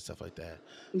 catheter, and stuff like that.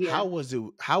 Yeah. How was it?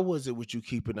 How was it with you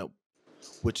keeping up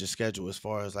with your schedule as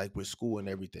far as like with school and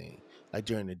everything? Like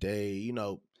during the day,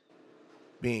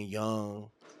 being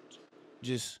young,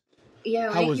 just Yeah,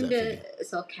 when how it was came that for to you?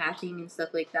 self-cathing and stuff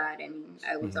like that, I mean,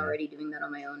 I was Mm-hmm. already doing that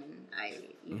on my own,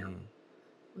 and Mm-hmm.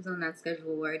 was on that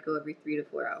schedule where I'd go every 3 to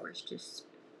 4 hours. Just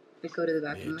I'd go to the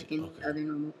Yeah. bathroom like any Okay. other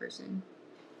normal person.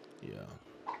 Yeah.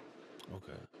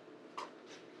 Okay.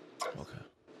 Okay.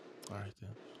 All right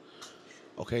then.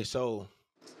 Okay, so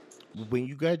when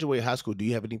you graduate high school, do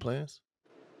you have any plans?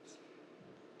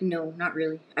 No, not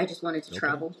really. I just wanted to No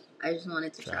travel. plans. I just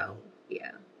wanted to travel. Travel.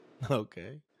 Yeah.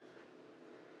 Okay.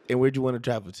 And where'd you want to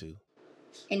travel to?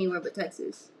 Anywhere but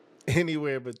Texas.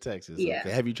 Anywhere but Texas. Yeah.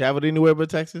 Okay. Have you traveled anywhere but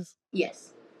Texas?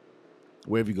 Yes.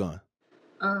 Where have you gone?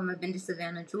 I've been to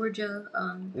Savannah, Georgia,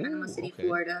 Panama Ooh, City, okay.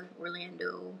 Florida,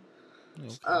 Orlando,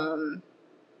 Okay. um,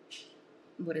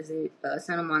 what is it?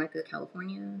 Santa Monica,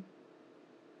 California,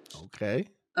 Okay.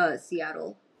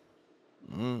 Seattle.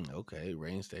 Okay.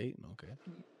 Rain State. Okay.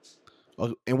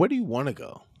 Oh, and where do you want to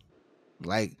go?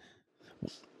 Like,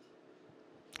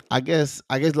 I guess,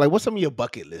 like, what's some of your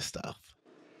bucket list stuff?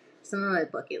 Some of my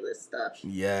bucket list stuff.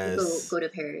 Yes. Go to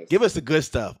Paris. Give us the good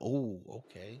stuff. Oh,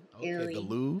 okay. Okay. Italy. The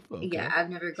Louvre. Yeah, Okay. I've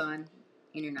never gone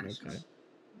international, Okay.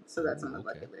 so that's on the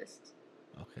Okay. bucket list.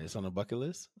 Okay. It's on the bucket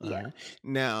list. All Yeah. right.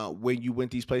 Now, when you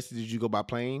went these places, did you go by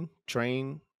plane,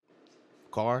 train,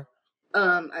 car?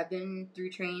 I've been through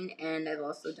train and I've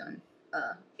also done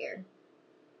air.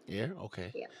 Yeah.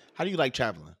 Okay. Yeah. How do you like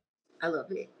traveling? I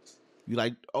love it. You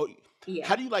like Yeah.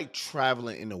 How do you like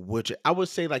traveling in a wheelchair? I would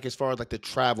say like as far as like the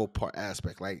travel part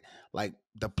aspect, like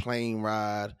the plane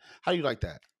ride. How do you like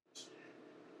that?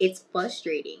 It's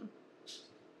frustrating.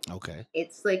 Okay.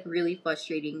 It's like really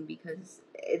frustrating because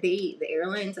the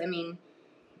airlines, I mean,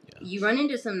 Yeah. you run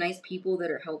into some nice people that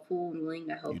are helpful and willing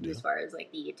to You help you do. as far as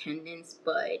like the attendants,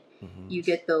 but Mm-hmm. you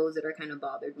get those that are kind of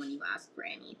bothered when you ask for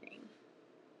anything.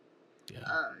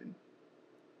 Yeah.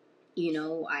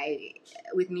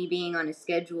 With me being on a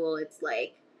schedule, it's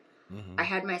like I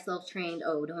had myself trained,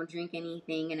 don't drink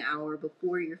anything an hour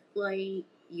before your flight.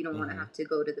 You don't want to have to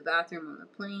go to the bathroom on the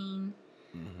plane.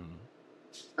 Mm-hmm.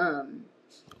 Um,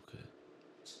 Okay.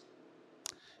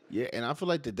 Yeah, and I feel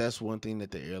like that's one thing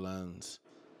that the airlines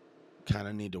kind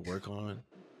of need to work on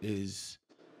is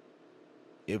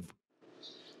if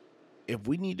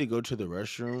we need to go to the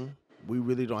restroom, we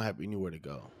really don't have anywhere to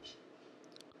go.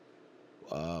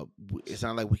 It's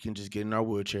not like we can just get in our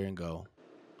wheelchair and go.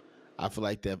 I feel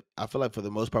like for the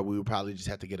most part we would probably just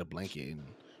have to get a blanket and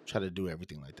try to do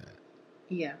everything like that.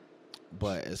 Yeah.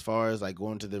 But as far as like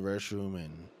going to the restroom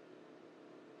and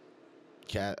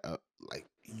like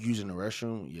using the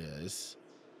restroom, yeah,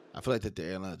 I feel like that the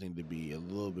airlines need to be a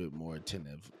little bit more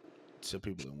attentive to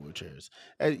people in wheelchairs.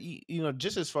 And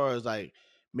just as far as like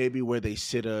maybe where they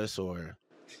sit us, or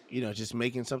just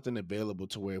making something available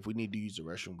to where if we need to use the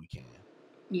restroom, we can.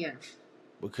 Yeah.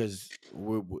 Because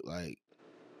we're like,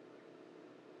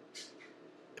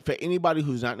 for anybody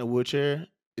who's not in a wheelchair,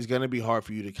 it's gonna be hard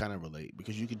for you to kind of relate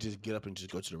because you could just get up and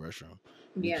just go to the restroom.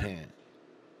 We Yeah. can't.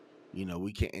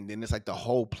 We can't. And then it's like the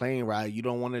whole plane ride. You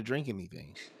don't want to drink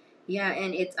anything. Yeah,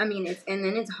 and it's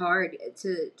hard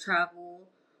to travel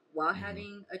while Mm-hmm.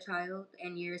 having a child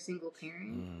and you're a single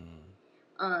parent.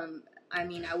 Mm-hmm. I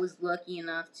mean, I was lucky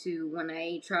enough to, when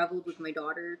I traveled with my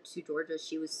daughter to Georgia,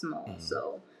 she was small, Mm-hmm.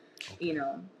 so Okay.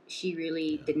 she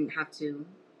really didn't have to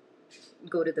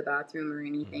go to the bathroom or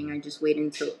anything. I just waited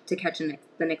until to catch the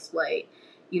next flight,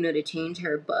 to change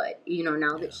her. But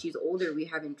now that she's older, we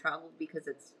haven't traveled because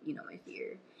it's my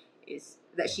fear is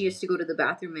that she has to go to the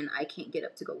bathroom and I can't get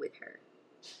up to go with her.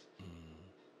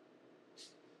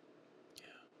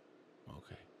 Yeah.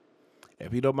 Okay.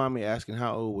 If you don't mind me asking,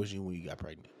 how old was you when you got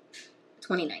pregnant?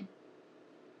 29.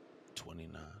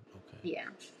 29. Okay. Yeah.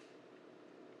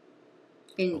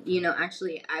 And Okay.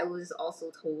 actually, I was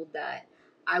also told that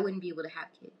I wouldn't be able to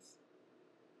have kids,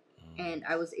 and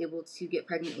I was able to get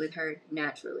pregnant with her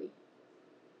naturally.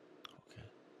 Okay.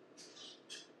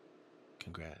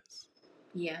 Congrats.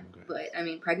 Yeah. Congrats. But I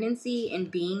mean, pregnancy and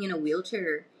being in a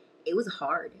wheelchair, it was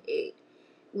hard. It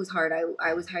was hard.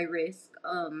 I was high risk.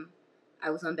 I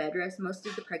was on bed rest most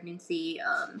of the pregnancy.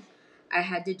 I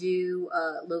had to do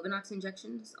Lovenox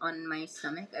injections on my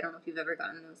stomach. I don't know if you've ever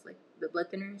gotten those, like the blood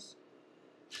thinners.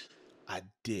 I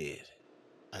did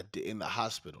in the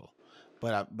hospital,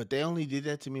 but they only did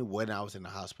that to me when I was in the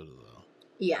hospital though.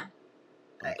 Yeah.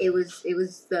 Okay. It was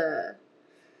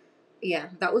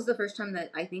that was the first time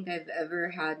that I think I've ever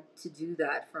had to do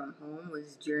that from home,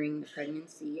 was during the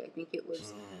pregnancy. I think it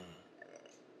was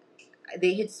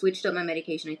they had switched up my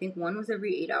medication. I think one was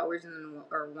every 8 hours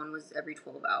or one was every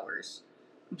 12 hours.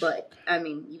 But I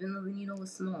mean, even though the needle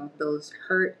was small, those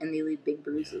hurt and they leave big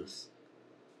bruises.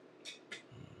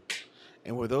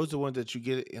 And were those the ones that you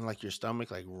get in like your stomach,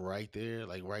 like right there,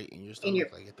 like right in your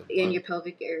stomach, like at the in your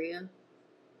pelvic area?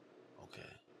 Okay.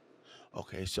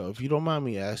 Okay, so if you don't mind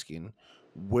me asking,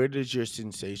 where does your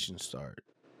sensation start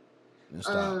and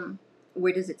stop?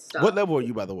 Where does it stop? What level are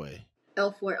you, by the way?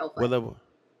 L4, L5. What level?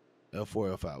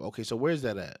 L4, L5. Okay, so where's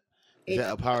that at? Is that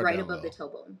up high or right down above low? the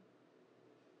tailbone.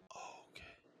 Oh,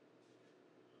 okay.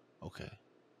 Okay.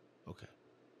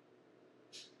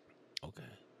 Okay.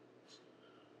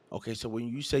 Okay, so when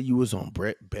you say you was on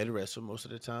bed rest for most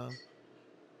of the time,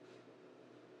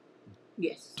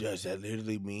 yes, does that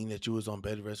literally mean that you was on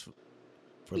bed rest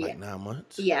for like 9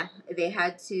 months? Yeah, they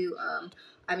had to.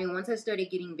 I mean, once I started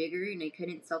getting bigger and I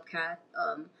couldn't self-cath,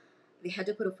 they had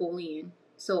to put a Foley in,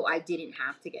 so I didn't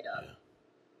have to get up.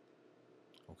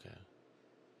 Yeah. Okay.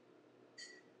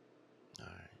 All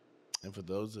right. And for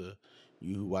those of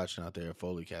you who watching out there, a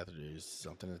Foley catheter is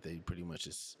something that they pretty much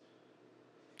just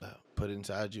put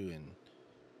inside you, and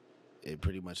it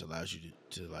pretty much allows you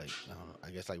to like,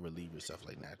 I guess, like relieve yourself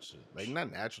like naturally, like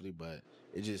not naturally, but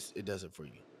it does it for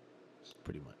you,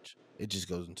 pretty much. It just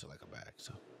goes into like a bag.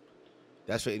 So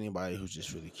that's for anybody who's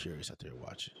just really curious out there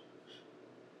watching.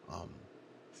 Damn,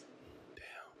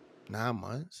 9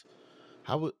 months.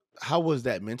 How was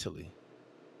that mentally?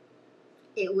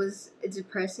 It was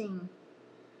depressing,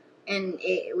 and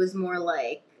it was more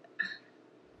like,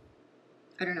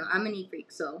 I don't know. I'm a neat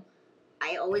freak, so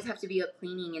I always have to be up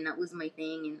cleaning, and that was my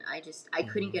thing. And I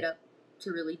couldn't get up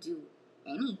to really do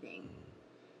anything.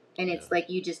 And it's like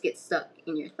you just get stuck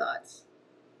in your thoughts.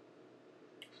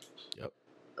 Yep.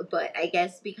 But I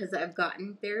guess because I've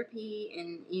gotten therapy,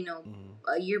 and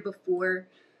a year before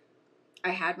I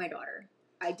had my daughter,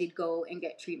 I did go and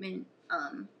get treatment.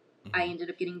 I ended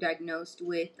up getting diagnosed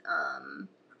with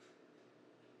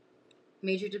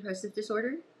major depressive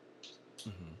disorder.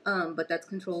 But that's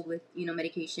controlled with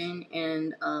medication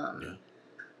and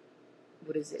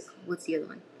what is it? What's the other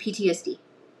one? PTSD.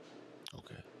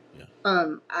 Okay. Yeah.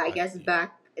 I guess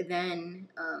back then,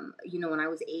 when I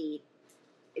was 8,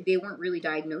 they weren't really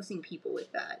diagnosing people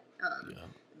with that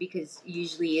because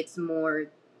usually it's more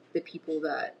the people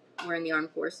that were in the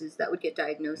armed forces that would get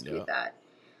diagnosed Yeah. with that.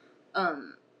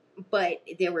 But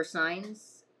there were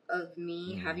signs of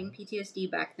me having PTSD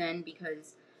back then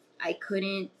because I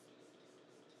couldn't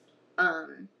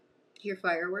hear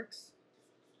fireworks.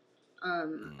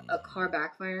 A car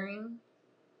backfiring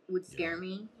would scare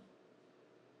me.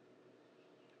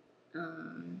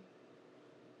 And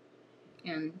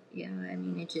yeah, I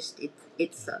mean, it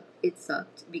sucked. It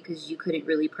sucked because you couldn't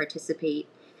really participate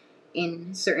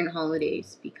in certain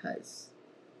holidays because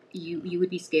you would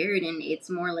be scared, and it's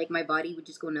more like my body would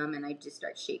just go numb and I'd just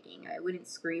start shaking. I wouldn't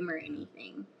scream or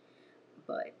anything,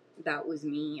 but that was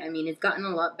me. I mean, it's gotten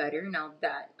a lot better now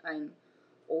that I'm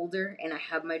older and I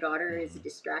have my daughter as a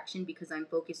distraction because I'm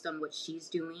focused on what she's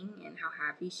doing and how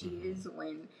happy she is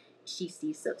when she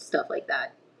sees stuff like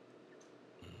that.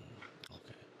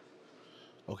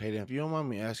 Okay, then if you don't mind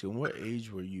me asking, what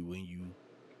age were you when you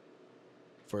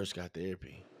first got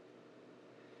therapy?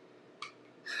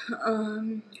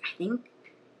 I think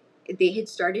they had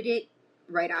started it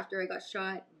right after I got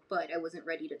shot, but I wasn't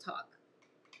ready to talk.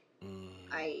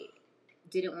 I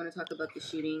didn't want to talk about the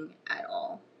shooting at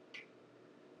all.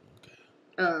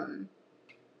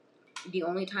 The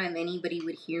only time anybody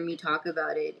would hear me talk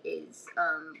about it is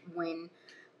when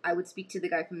I would speak to the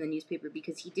guy from the newspaper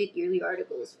because he did yearly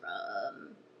articles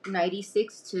from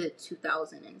 96 to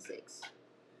 2006.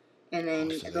 And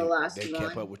then So the last they one...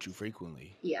 kept up with you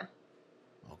frequently? Yeah.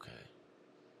 Okay.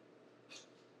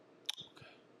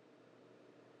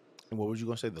 And what was you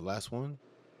going to say, the last one?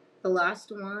 The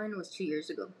last one was 2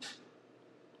 years ago.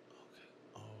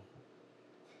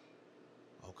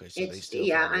 Okay, so they still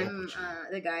yeah, follow up I'm with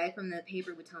you. the guy from the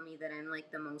paper would tell me that I'm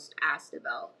like the most asked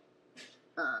about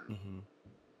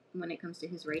when it comes to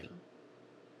his writing.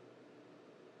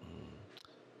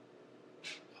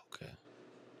 Okay.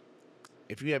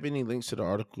 If you have any links to the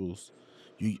articles,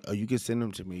 you can send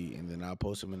them to me, and then I'll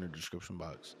post them in the description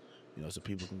box. So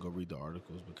people can go read the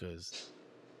articles because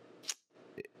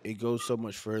it goes so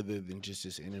much further than just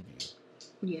this interview.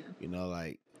 Yeah.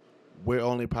 Like we're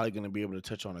only probably going to be able to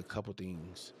touch on a couple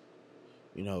things.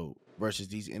 Versus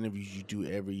these interviews you do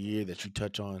every year that you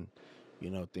touch on,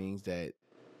 things that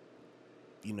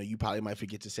you probably might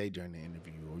forget to say during the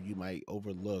interview, or you might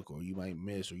overlook, or you might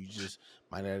miss, or you just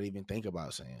might not even think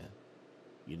about saying,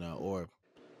 or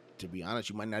to be honest,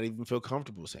 you might not even feel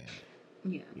comfortable saying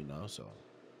it. Yeah. So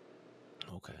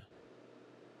okay.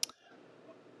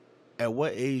 At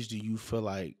what age do you feel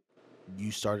like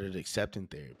you started accepting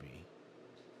therapy?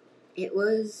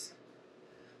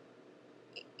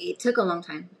 It took a long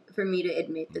time for me to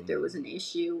admit that there was an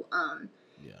issue.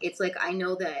 It's like I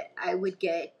know that I would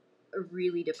get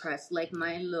really depressed. Like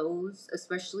my lows,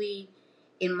 especially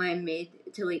in my mid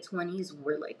to late 20s,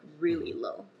 were like really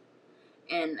low.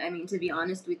 And I mean, to be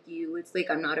honest with you, it's like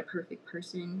I'm not a perfect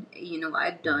person.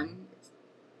 I've done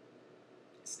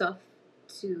stuff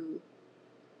to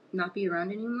not be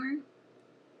around anymore.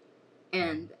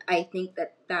 And I think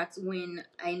that that's when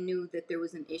I knew that there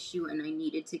was an issue and I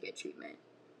needed to get treatment.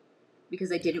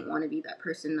 Because I didn't want to be that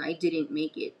person. I didn't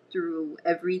make it through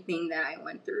everything that I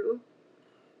went through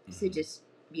to just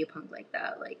be a punk like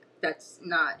that. Like, that's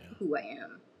not who I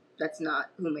am. That's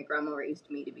not who my grandma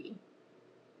raised me to be.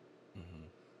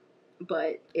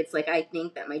 But it's like, I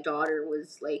think that my daughter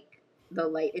was like the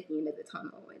light at the end of the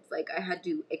tunnel. It's like I had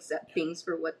to accept things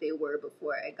for what they were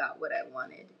before I got what I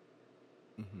wanted.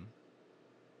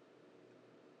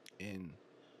 And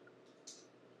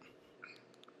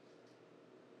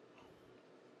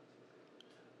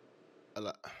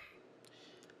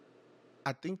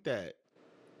I think that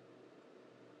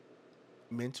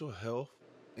mental health,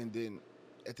 and then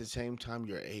at the same time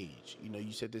your age.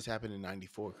 You said this happened in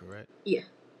 94, correct? Yeah.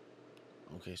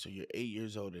 Okay, so you're 8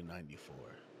 years old in 94.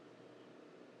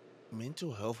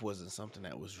 Mental health wasn't something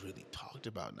that was really talked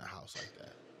about in a house like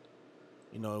that.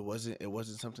 It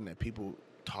wasn't something that people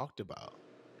talked about.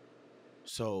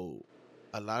 So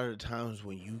a lot of the times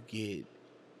when you get,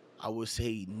 I would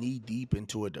say, knee deep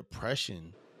into a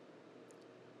depression,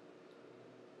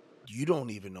 you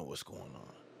don't even know what's going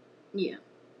on. Yeah.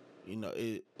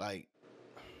 It like,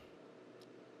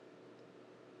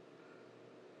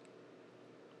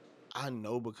 I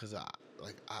know because I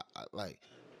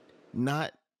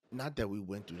not that we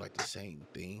went through like the same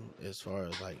thing as far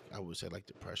as like I would say like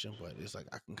depression, but it's like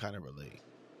I can kind of relate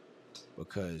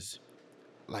because,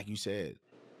 like you said,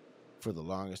 for the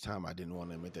longest time I didn't want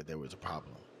to admit that there was a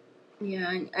problem.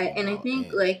 Yeah, and I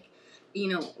think like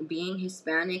being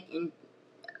Hispanic and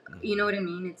you know what I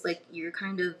mean. It's like you're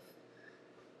kind of,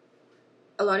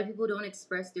 a lot of people don't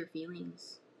express their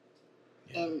feelings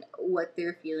and what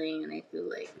they're feeling, and I feel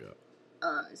like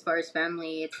as far as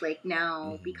family, it's like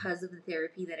now because of the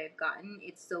therapy that I've gotten,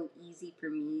 it's so easy for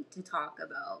me to talk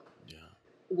about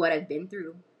what I've been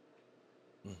through,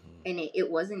 and it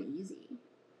wasn't easy.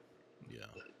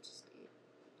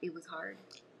 It was hard.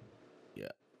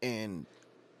 And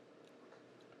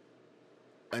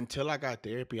until I got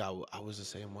therapy, I was the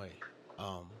same way.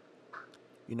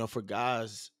 You know, for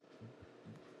guys,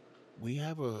 we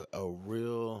have a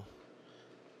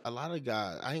lot of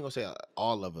guys, I ain't gonna say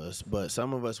all of us, but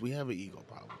some of us, we have an ego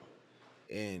problem.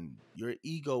 And your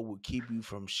ego will keep you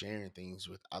from sharing things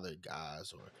with other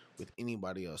guys or with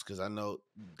anybody else. Because I know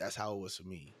that's how it was for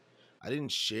me. I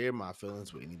didn't share my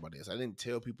feelings with anybody else. I didn't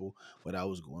tell people what I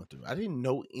was going through. I didn't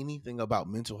know anything about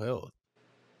mental health.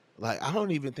 Like, I don't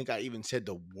even think I even said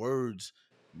the words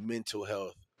mental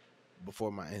health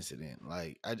before my incident.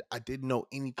 Like, I didn't know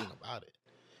anything about it.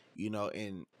 You know,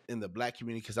 in the Black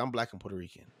community, because I'm Black and Puerto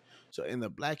Rican. So in the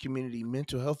Black community,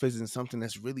 mental health isn't something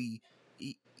that's really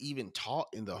even taught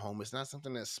in the home. It's not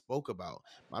something that's spoke about.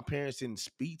 My parents didn't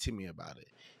speak to me about it.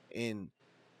 And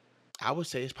I would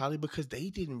say it's probably because they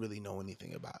didn't really know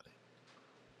anything about it.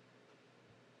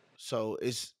 So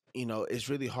it's, you know, it's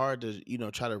really hard to, you know,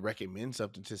 try to recommend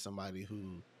something to somebody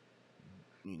who,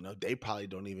 you know, they probably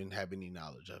don't even have any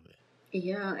knowledge of it.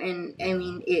 Yeah, and I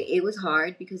mean, it was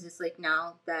hard because it's like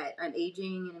now that I'm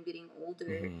aging and I'm getting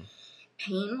older,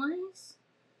 pain-wise,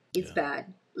 it's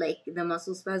bad. Like, the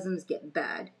muscle spasms get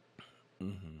bad.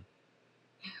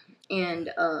 And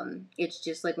it's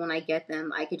just like when I get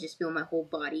them, I could just feel my whole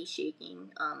body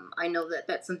shaking. I know that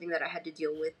that's something that I had to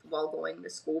deal with while going to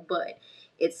school, but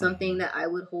it's something that I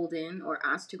would hold in or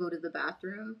ask to go to the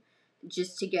bathroom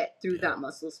just to get through that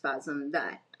muscle spasm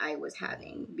that I was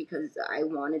having, because I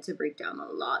wanted to break down a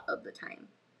lot of the time.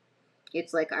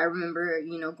 It's like I remember,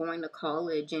 you know, going to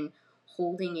college and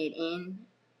holding it in.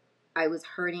 I was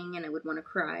hurting and I would want to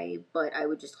cry, but I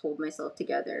would just hold myself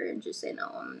together and just say, no,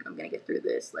 I'm going to get through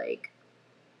this. Like,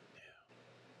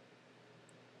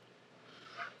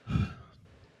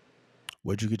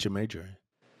 Where'd you get your major in?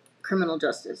 criminal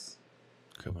justice.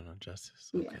 Criminal justice.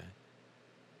 Yeah. Okay.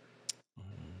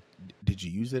 Did you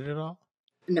use it at all?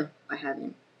 No, I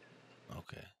haven't.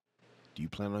 Okay. Do you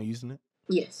plan on using it?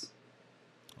 Yes.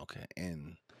 Okay.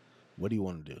 And what do you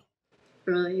want to do?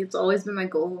 Really, it's always been my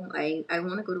goal. I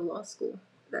want to go to law school.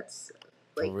 That's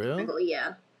like For real? my goal.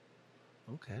 Yeah.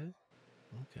 Okay.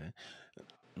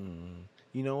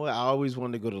 You know what? I always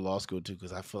wanted to go to law school too,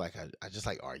 because I feel like I just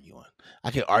like arguing.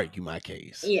 I can argue my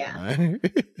case. Yeah. Right?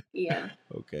 Yeah.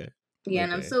 Okay. Yeah,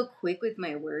 and I'm so quick with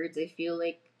my words. I feel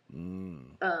like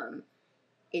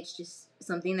it's just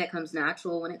something that comes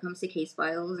natural when it comes to case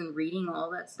files and reading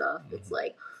all that stuff. It's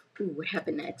like, ooh, what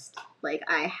happened next? Like,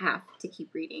 I have to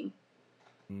keep reading.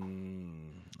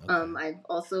 I've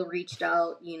also reached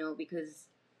out, you know, because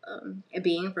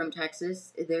being from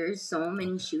Texas, there's so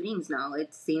many shootings now.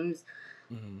 It seems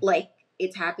like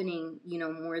it's happening, you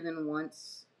know, more than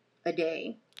once a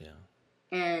day. Yeah.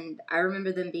 And I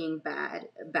remember them being bad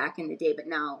back in the day, but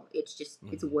now it's just,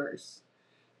 it's worse.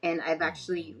 And I've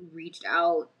actually reached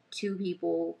out to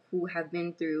people who have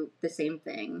been through the same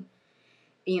thing.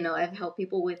 You know, I've helped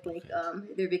people with like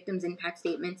their victims' impact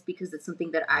statements because it's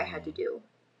something that I had to do.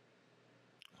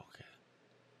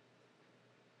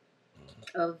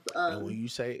 And when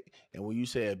you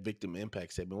say a victim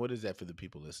impact statement, what is that for the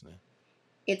people listening?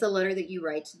 It's a letter that you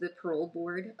write to the parole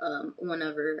board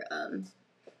whenever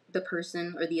the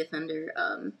person or the offender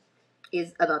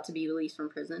is about to be released from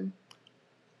prison.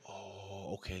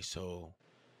 Oh, okay. So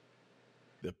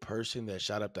the person that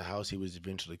shot up the house, he was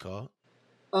eventually caught?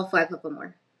 All 5 of them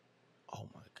were. Oh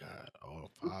my God.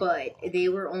 All 5. But they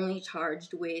were only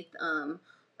charged with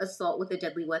assault with a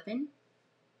deadly weapon.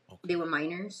 They were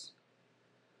minors.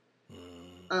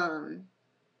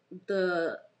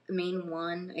 The main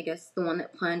one, I guess the one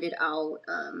that planned it out,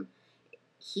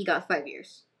 he got 5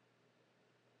 years.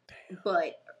 Damn.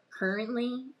 But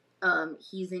currently,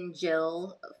 he's in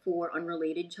jail for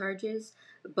unrelated charges,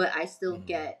 but I still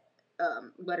get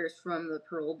letters from the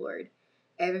parole board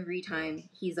every time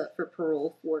he's up for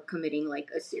parole for committing like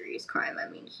a serious crime. I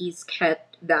mean, he's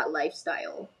kept that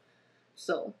lifestyle.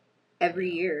 So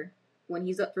every year when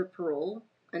he's up for parole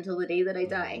until the day that I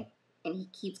die and he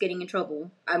keeps getting in trouble,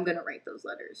 I'm going to write those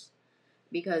letters,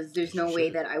 because there's no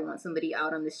way that I want somebody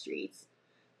out on the streets.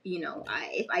 You know,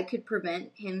 if I could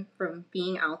prevent him from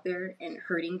being out there and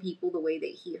hurting people the way that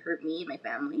he hurt me and my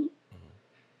family,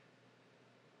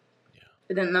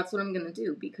 then that's what I'm going to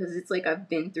do, because it's like I've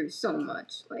been through so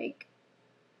much, like,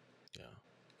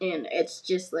 and it's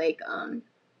just like,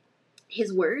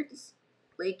 his words,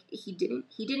 like, he didn't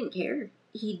care.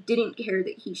 He didn't care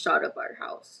that he shot up our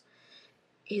house.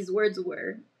 his words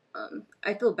were,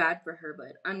 I feel bad for her,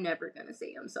 but I'm never going to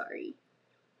say I'm sorry.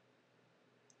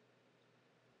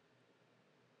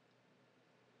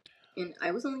 And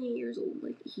I was only 8 years old.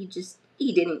 Like, he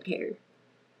didn't care.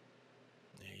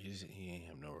 Yeah, he ain't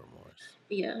have no remorse.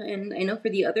 Yeah, and I know for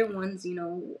the other ones,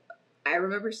 I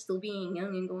remember still being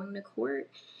young and going to court.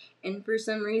 And for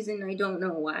some reason, I don't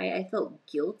know why, I felt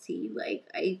guilty. Like,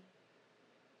 I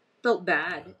felt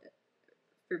bad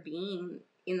for being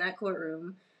in that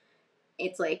courtroom.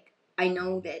 It's like, I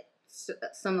know that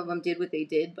some of them did what they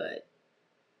did, but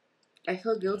I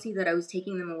felt guilty that I was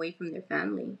taking them away from their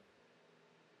family.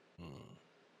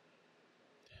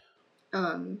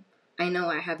 I know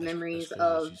I have memories that's crazy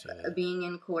that of you say that. being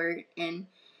in court and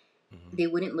they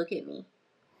wouldn't look at me.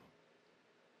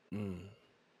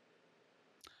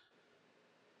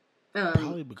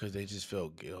 Probably because they just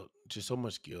felt guilt, just so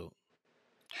much guilt.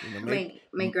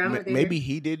 My grandmother, maybe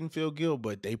he didn't feel guilt,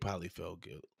 but they probably felt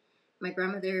guilt. My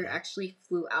grandmother actually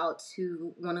flew out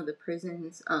to one of the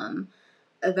prisons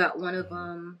that one of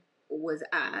them was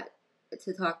at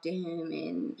to talk to him,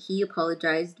 and he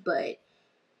apologized, but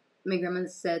my grandmother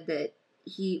said that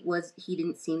he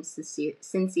didn't seem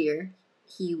sincere.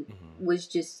 He was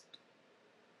just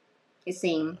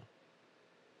saying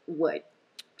what,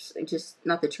 just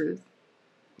not the truth.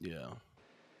 Yeah.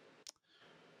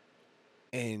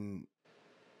 And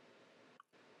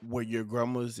were your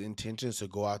grandma's intentions to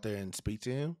go out there and speak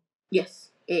to him? Yes,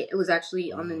 it was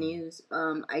actually on the news.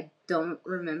 I don't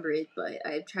remember it, but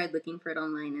I tried looking for it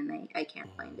online and I can't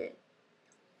find it.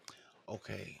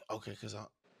 Okay, because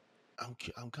I'm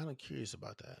kind of curious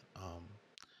about that.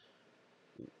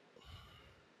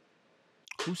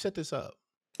 Who set this up?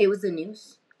 It was the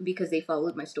news because they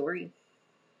followed my story.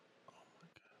 Oh my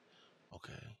god.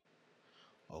 Okay.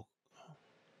 Oh,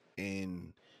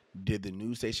 and did the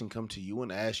news station come to you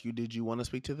and ask you, did you want to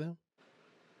speak to them?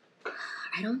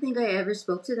 I don't think I ever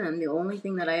spoke to them. The only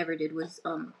thing that I ever did was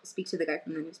speak to the guy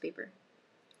from the newspaper.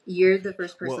 You're the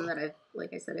first person that I've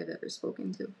ever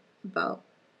spoken to about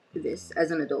this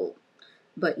as an adult.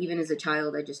 But even as a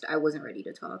child, I wasn't ready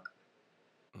to talk.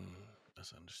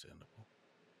 That's understandable.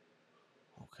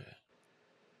 Okay.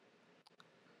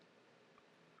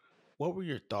 What were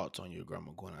your thoughts on your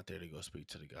grandma going out there to go speak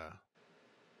to the guy?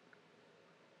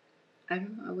 I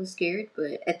don't know. I was scared,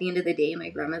 but at the end of the day, my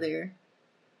grandmother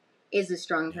is a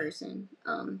strong person.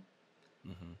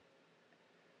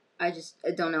 I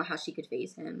don't know how she could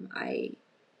face him.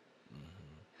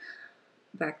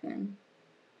 Back then.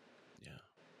 Yeah.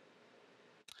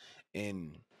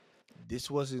 And this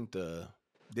wasn't the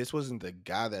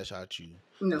guy that shot you.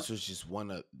 No. This was just one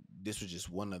of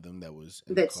them that was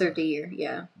in that the car. served a year.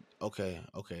 Yeah. Okay.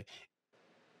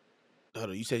 Hold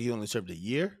on, you said he only served a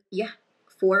year? Yeah.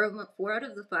 4 out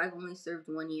of the 5 only served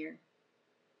 1 year.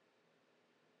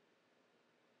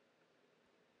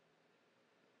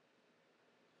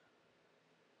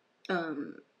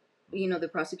 The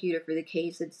prosecutor for the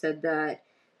case had said that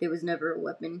there was never a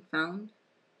weapon found,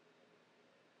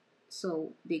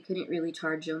 so they couldn't really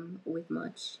charge him with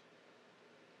much.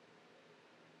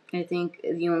 I think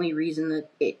the only reason that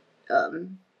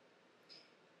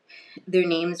their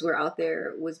names were out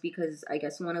there was because I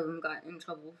guess one of them got in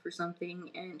trouble for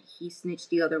something and he snitched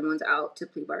the other ones out to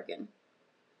plea bargain.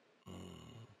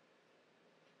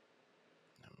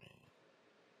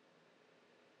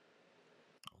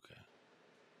 Okay.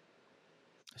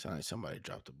 It sounds like somebody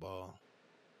dropped the ball.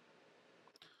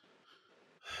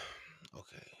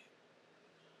 Okay.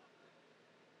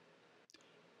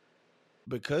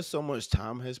 Because so much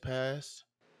time has passed,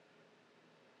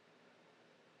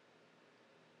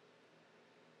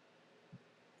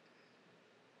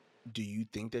 do you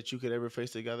think that you could ever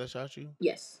face the guy that shot you?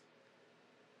 Yes.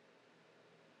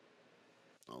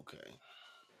 Okay.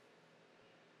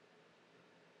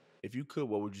 If you could,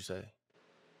 what would you say?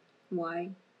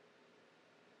 Why?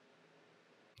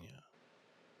 Yeah.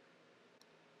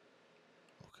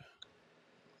 Okay.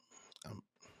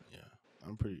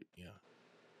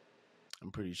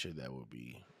 I'm pretty sure that would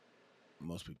be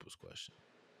most people's question.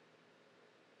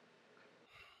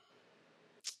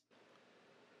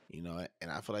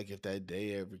 And I feel like if that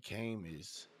day ever came,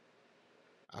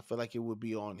 I feel like it would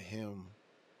be on him,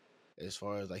 as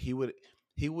far as like he would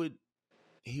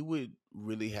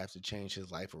really have to change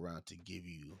his life around to give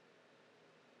you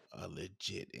a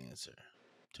legit answer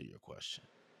to your question.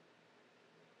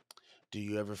 Do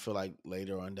you ever feel like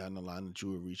later on down the line that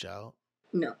you would reach out?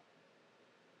 No.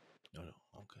 No.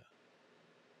 Okay.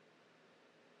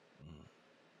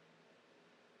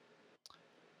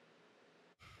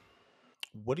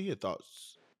 What are your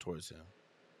thoughts towards him?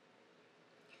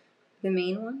 The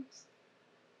main ones?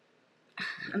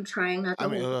 I'm trying not I to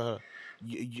mean, hold.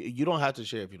 you don't have to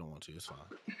share if you don't want to. It's fine.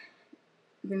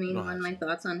 The You main don't one, have my to.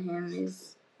 thoughts on him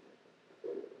is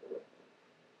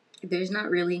there's not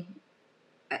really.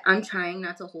 I'm trying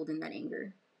not to hold in that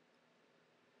anger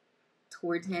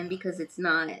towards him Yeah. because it's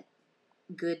not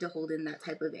good to hold in that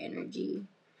type of energy.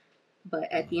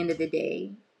 But at the end of Mm-hmm. the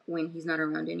day, when he's not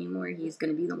around anymore, he's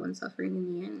gonna be the one suffering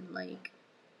in the end. Like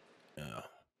Yeah.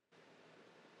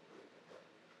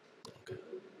 Okay.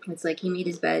 it's like he made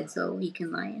his bed so he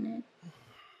can lie in it.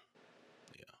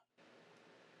 Yeah.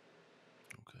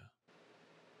 Okay.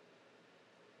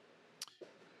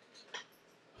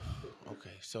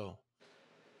 Okay. So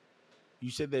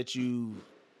you said that you've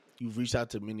reached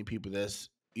out to many people that's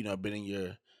been in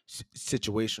your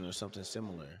situation or something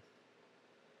similar.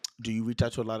 Do you reach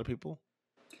out to a lot of people?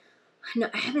 No,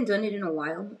 I haven't done it in a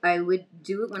while. I would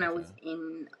do it when I Okay. was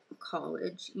in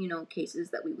college. Cases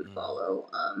that we would Mm, follow,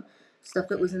 stuff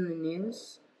that was okay. in the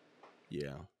news.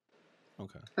 Yeah.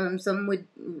 Okay. Some would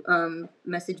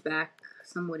message back,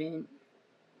 some wouldn't.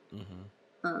 Mm-hmm.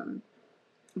 Um,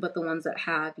 but the ones that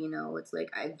have, it's like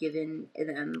I've given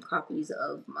them copies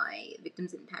of my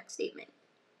victim's impact statement.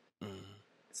 Mm-hmm.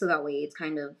 So that way it's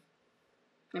kind of,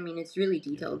 it's really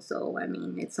Yeah. detailed. So,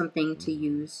 it's something to Mm-hmm.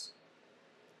 use.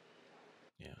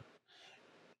 Yeah.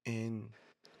 And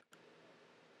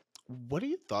what are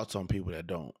your thoughts on people that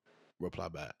don't reply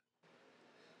back?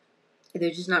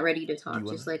 They're just not ready to Do you talk, want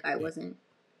just like I to? wasn't.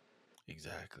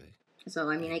 Exactly. So,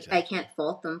 I Exactly. can't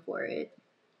fault them for it.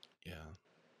 Yeah.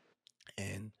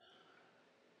 And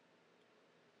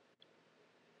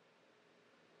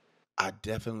I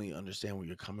definitely understand where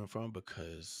you're coming from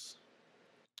because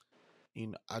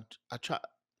I try.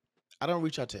 I don't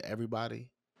reach out to everybody.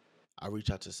 I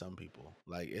reach out to some people.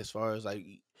 Like as far as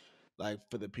like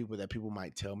for the people that people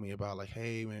might tell me about, like,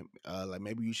 hey man, like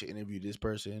maybe you should interview this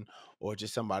person, or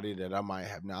just somebody that I might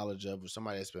have knowledge of, or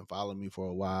somebody that's been following me for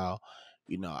a while.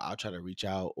 I'll try to reach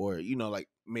out, or like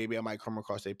maybe I might come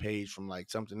across a page from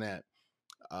like something that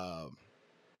um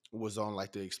was on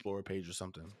like the Explorer page or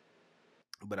something.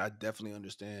 But I definitely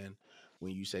understand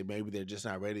when you say maybe they're just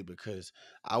not ready, because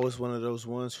I was one of those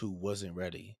ones who wasn't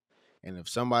ready. And if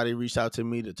somebody reached out to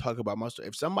me to talk about my story,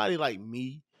 if somebody like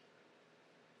me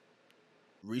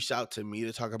reached out to me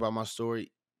to talk about my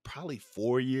story, probably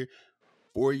 4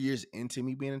 years into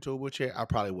me being into a wheelchair, I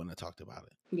probably wouldn't have talked about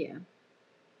it. Yeah.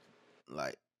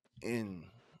 Like, and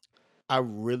I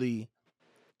really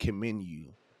commend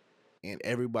you and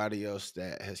everybody else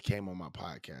that has came on my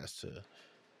podcast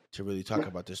to really talk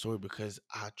about this story, because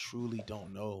I truly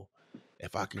don't know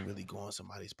if I can really go on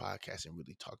somebody's podcast and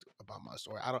really talk about my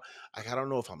story. I don't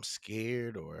know if I'm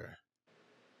scared or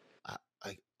I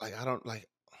I don't like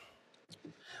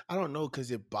I don't know,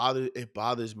 because it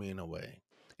bothers me in a way,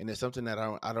 and it's something that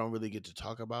I don't really get to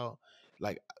talk about.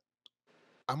 Like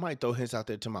I might throw hints out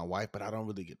there to my wife, but I don't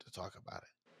really get to talk about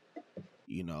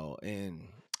it. And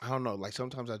I don't know. Like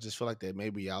sometimes I just feel like that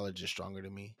maybe y'all are just stronger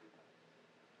than me.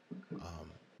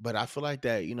 But I feel like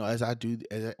that, as I do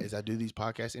these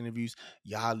podcast interviews,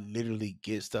 y'all literally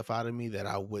get stuff out of me that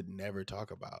I would never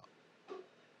talk about.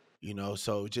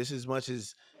 So just as much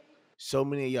as so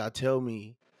many of y'all tell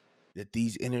me that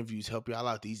these interviews help y'all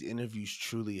out, these interviews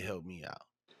truly help me out.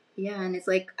 Yeah, and it's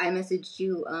like I messaged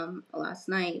you last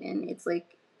night, and it's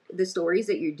like the stories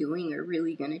that you're doing are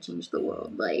really gonna change the Mhm.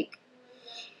 world. Like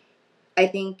I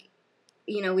think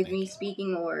with Thank me you.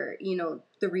 speaking, or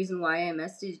the reason why I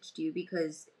messaged you,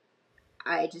 because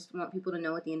I just want people to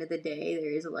know at the end of the day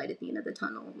there is a light at the end of the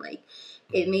tunnel. Like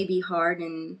it Hmm. may be hard,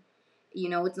 and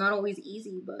it's not always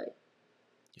easy, but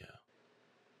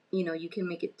Yeah, you can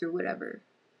make it through whatever.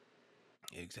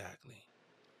 exactly.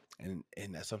 And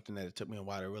that's something that it took me a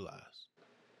while to realize.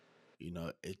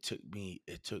 It took me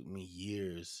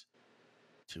years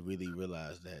to really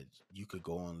realize that you could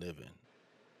go on living,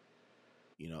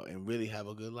 and really have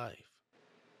a good life.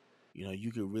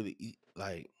 You could really eat,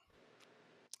 like,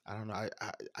 I don't know.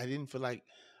 I didn't feel like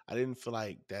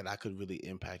that I could really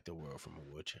impact the world from a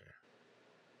wheelchair,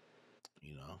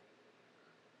 you know.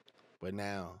 But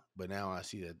now I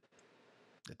see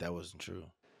that wasn't true.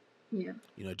 Yeah.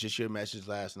 Just your message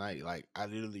last night, like I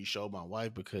literally showed my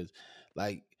wife, because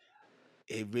like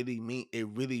it really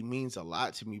means a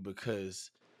lot to me,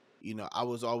 because I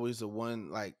was always the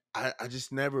one, like I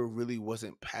just never really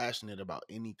wasn't passionate about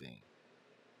anything.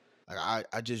 Like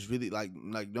I just really like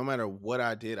no matter what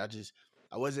I did,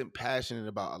 I wasn't passionate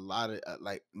about a lot of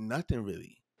like nothing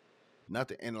really.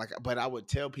 Nothing. And like, but I would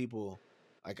tell people,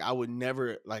 like I would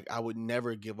never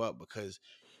give up, because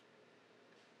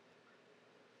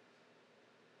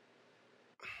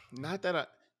not that I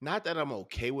not that I'm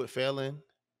okay with failing,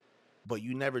 but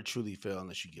you never truly fail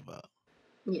unless you give up.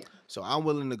 Yeah. So I'm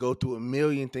willing to go through a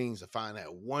million things to find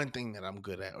that one thing that I'm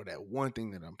good at or that one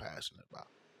thing that I'm passionate about.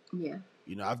 Yeah.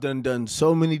 You know, I've done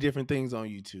so many different things on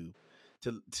YouTube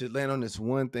to land on this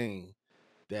one thing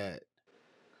that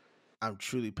I'm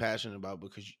truly passionate about,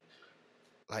 because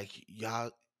like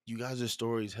you guys'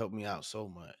 stories help me out so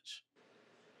much.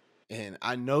 And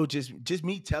I know just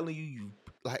me telling you,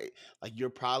 like you're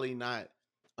probably not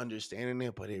understanding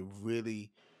it, but it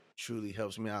really truly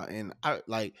helps me out. And I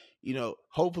like, you know,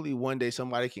 hopefully one day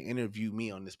somebody can interview me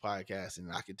on this podcast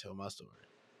and I can tell my story.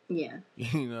 Yeah.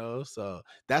 You know, so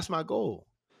that's my goal.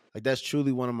 Like that's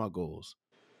truly one of my goals,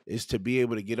 is to be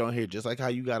able to get on here just like how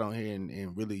you got on here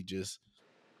and really just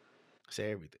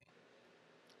say everything.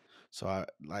 So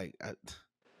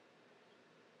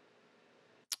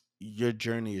your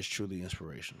journey is truly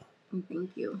inspirational.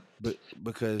 Thank you. But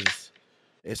because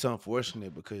it's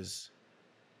unfortunate, because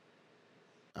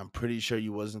I'm pretty sure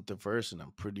you wasn't the first, and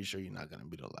I'm pretty sure you're not gonna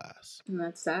be the last. And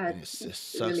that's And sad. it It's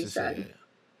sucks really to say sad. it.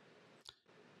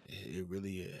 It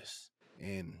really is,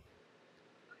 and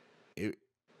it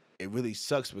it really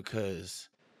sucks because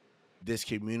this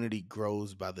community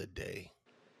grows by the day.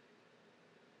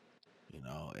 You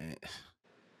know, and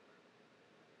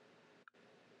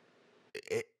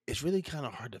it's really kind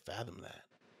of hard to fathom that.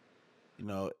 You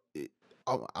know,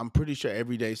 I'm pretty sure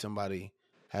every day somebody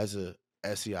has a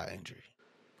SCI injury.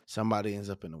 Somebody ends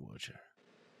up in a wheelchair.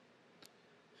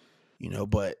 You know,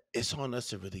 but it's on us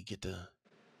to really get the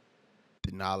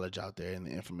knowledge out there and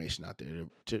the information out there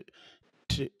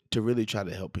to really try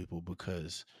to help people,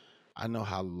 because I know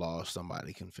how lost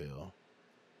somebody can feel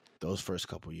those first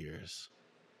couple years.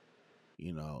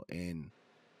 You know, and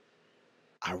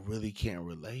I really can't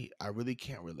relate. I really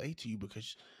can't relate to you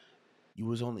because you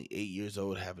was only 8 years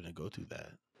old having to go through that.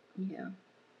 Yeah.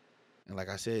 And like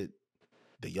I said,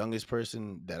 the youngest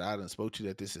person that I done spoke to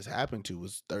that this has happened to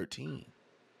was 13.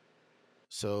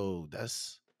 So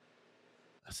that's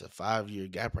a 5-year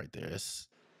gap right there. It's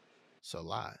a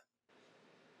lot.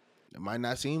 It might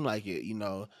not seem like it, you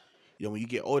know. You know, when you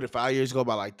get older, 5 years go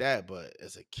by like that. But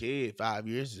as a kid, 5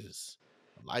 years is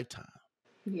a lifetime.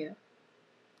 Yeah.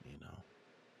 You know.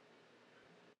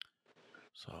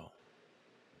 So,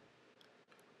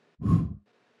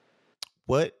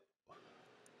 what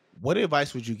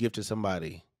advice would you give to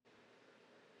somebody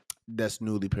that's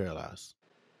newly paralyzed?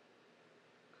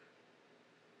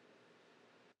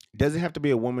 Doesn't have to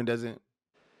be a woman. Doesn't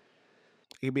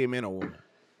it could be a man or woman?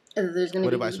 There's gonna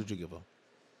What advice be would you give them?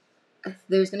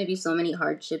 so many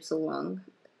hardships along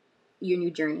your new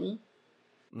journey,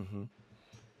 Mm-hmm.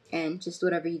 and just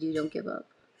whatever you do, don't give up.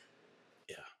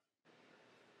 Yeah.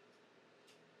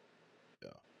 Yeah.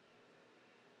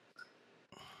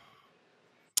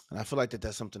 And I feel like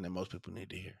that's something that most people need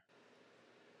to hear.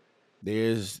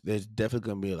 There's definitely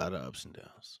gonna be a lot of ups and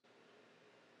downs.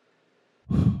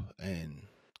 And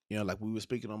you know, like we were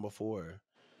speaking on before,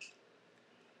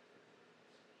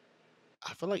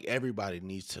 I feel like everybody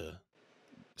needs to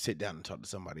sit down and talk to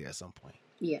somebody at some point.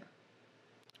 Yeah.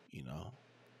 You know,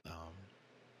 um,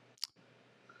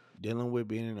 dealing with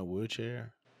being in a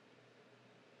wheelchair,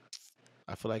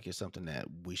 I feel like it's something that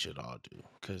we should all do,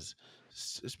 because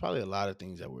it's probably a lot of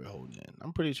things that we're holding in.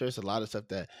 I'm pretty sure it's a lot of stuff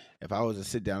that if I was to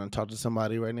sit down and talk to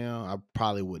somebody right now, I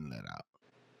probably wouldn't let out.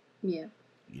 Yeah.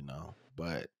 You know,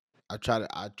 but I try to.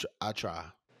 I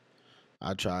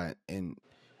try, and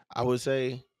I would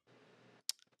say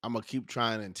I'm gonna keep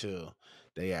trying until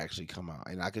they actually come out.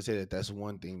 And I can say that that's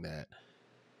one thing that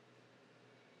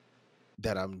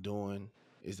I'm doing,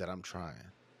 is that I'm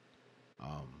trying.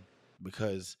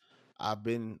 Because I've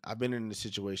been in a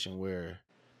situation where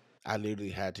I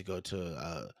literally had to go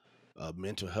to a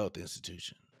mental health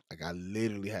institution. Like I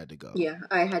literally had to go. Yeah.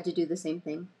 I had to do the same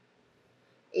thing.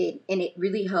 It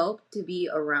really helped to be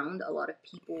around a lot of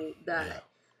people Yeah. that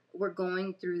were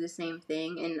going through the same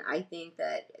thing, and I think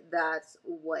that that's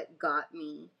what got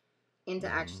me into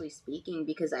Hmm. actually speaking,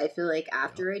 because I feel like Yeah.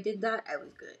 after I did that, I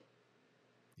was good.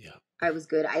 Yeah. I was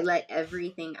good. I let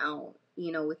everything out,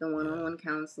 with the Yeah. one-on-one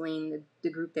counseling, the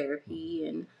group therapy,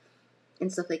 Hmm.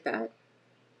 and stuff like that.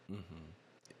 Hmm.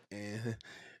 And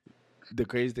the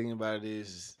crazy thing about it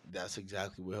is that's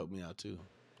exactly what helped me out too.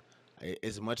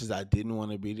 As much as I didn't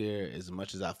want to be there, as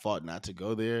much as I fought not to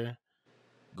go there,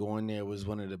 going there was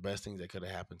one of the best things that could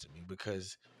have happened to me,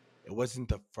 because it wasn't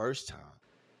the first time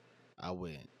I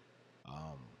went.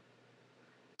 Um,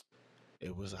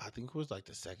 I think it was like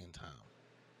the second time,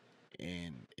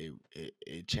 and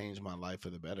it changed my life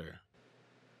for the better.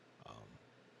 Um,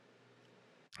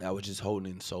 I was just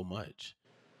holding in so much.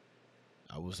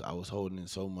 I was holding in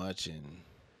so much, and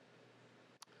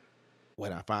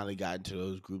when I finally got into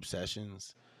those group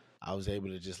sessions, I was able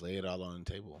to just lay it all on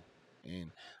the table.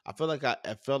 And I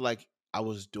felt like I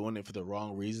was doing it for the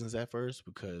wrong reasons at first,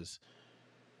 because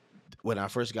when I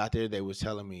first got there, they was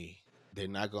telling me they're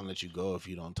not gonna let you go if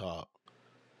you don't talk.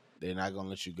 They're not gonna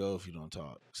let you go if you don't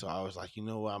talk. So I was like, you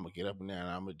know what, I'm gonna get up in there and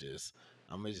I'm gonna just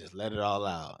let it all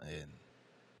out. And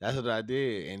that's what I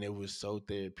did. And it was so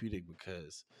therapeutic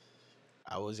because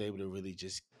I was able to really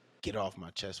just get off my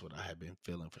chest what I had been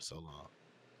feeling for so long.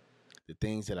 The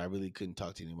things that I really couldn't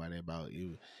talk to anybody about.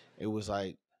 It was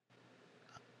like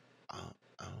I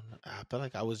don't know. I felt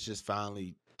like I was just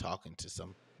finally talking to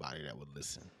somebody that would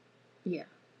listen, Yeah.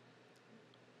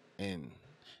 and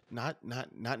not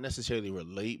necessarily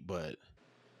relate, but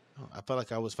I felt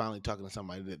like I was finally talking to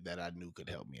somebody that I knew could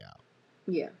help me out.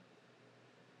 Yeah.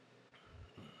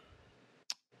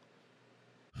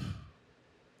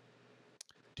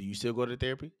 Do you still go to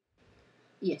therapy?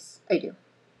 Yes, I do.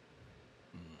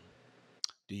 Mm.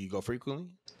 Do you go frequently?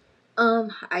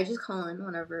 I just call in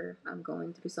whenever I'm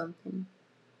going through something.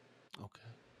 Okay.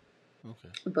 Okay.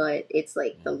 But it's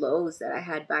like the Mm. lows that I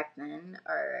had back then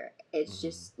are, it's Mm-hmm.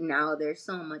 just now they're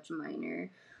so much minor.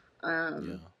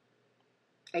 Yeah.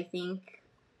 I think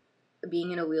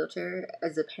being in a wheelchair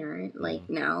as a parent, Mm-hmm. like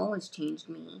now, has changed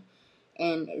me.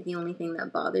 And the only thing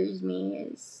that bothers me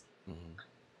is Mm-hmm.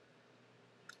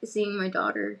 seeing my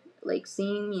daughter, like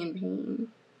seeing me in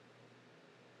pain.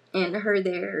 And her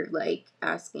there, like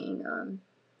asking,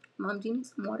 Mom, do you need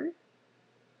some water?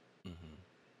 Mm-hmm.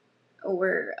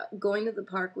 Or going to the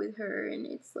park with her, and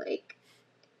it's like,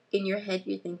 in your head,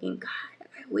 you're thinking, God,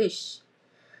 I wish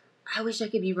I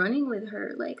could be running with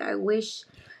her. Like, I wish,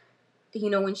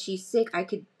 Yeah. when she's sick, I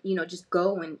could, just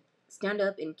go and stand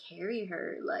up and carry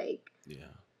her. Like, Yeah.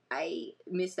 I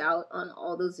missed out on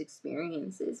all those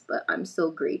experiences, but I'm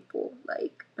so grateful.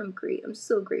 Like, I'm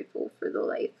so grateful for the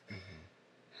life Mm-hmm.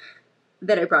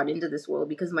 that I brought into this world,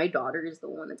 because my daughter is the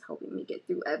one that's helping me get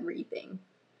through everything.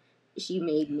 She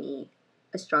made Yeah. me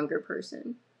a stronger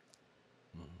person.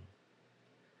 Mm-hmm.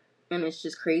 And it's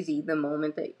just crazy the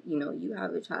moment that, you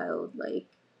have a child, like,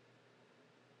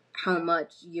 how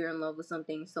much you're in love with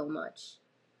something so much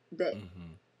that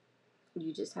Mm-hmm.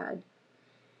 you just had.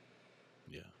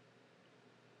 Yeah.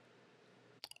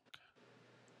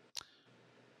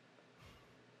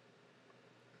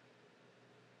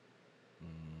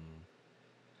 Mm.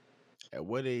 At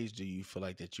what age do you feel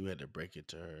like that you had to break it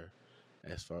to her?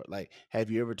 As far like,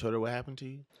 have you ever told her what happened to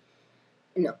you?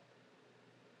 No.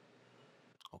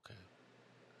 Okay.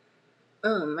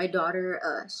 My daughter,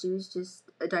 she was just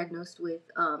diagnosed with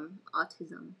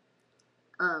autism.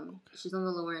 She's on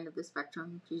the lower end of the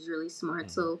spectrum. She's really smart, Mm-hmm.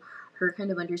 so her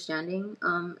kind of understanding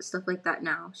stuff like that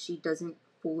now, she doesn't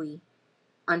fully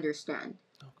understand.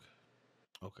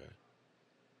 Okay. Okay.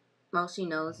 All she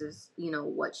knows Mm-hmm. is,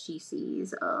 what she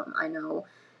sees. I know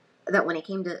that when it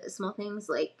came to small things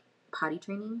like potty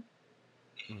training,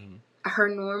 Mm-hmm. her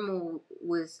normal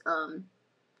was,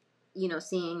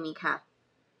 seeing me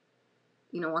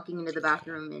walking into the Okay.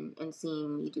 bathroom and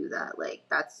seeing me do that. Like,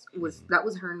 Mm-hmm. that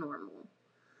was her normal.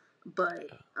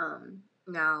 But Yeah.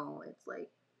 now it's like,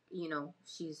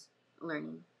 she's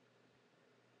learning.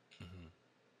 Mm-hmm.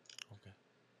 Okay.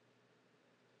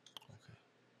 Okay.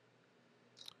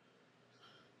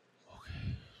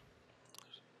 Okay.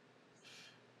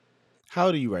 How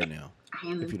old are you right now, I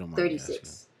if am you don't mind me asking?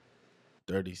 36.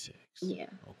 36. Yeah.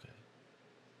 Okay.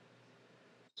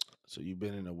 So you've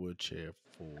been in a wheelchair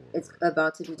It's for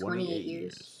about to be 28 28 years.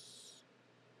 years.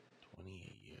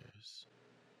 28 years.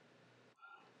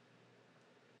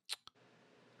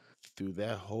 Through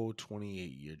that whole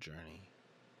 28-year journey,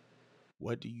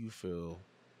 what do you feel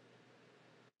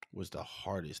was the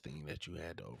hardest thing that you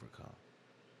had to overcome?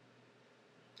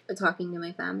 Talking to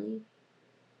my family.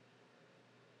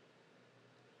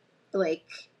 Like,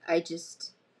 I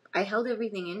held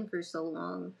everything in for so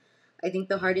long. I think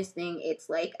the Yeah. hardest thing, it's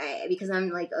like, because I'm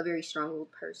like a very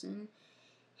strong-willed person,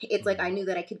 it's like I Mm-hmm. knew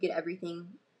that I could get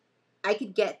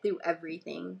through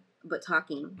everything, but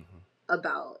talking Mm-hmm.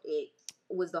 about it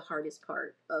was the hardest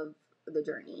part of the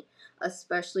journey,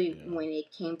 especially Yeah. when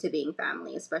it came to being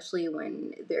family, especially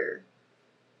when they're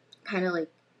kind of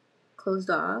like closed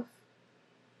off.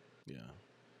 Yeah.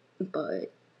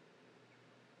 But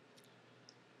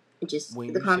just When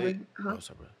you say, huh? oh,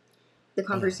 sorry, brother. The Oh no, oh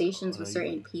conversations no, with you go,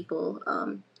 certain you go. people,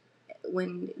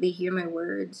 when they hear my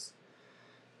words,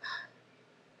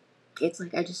 it's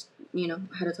like I just,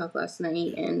 had to talk last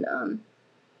night, Yeah. and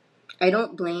I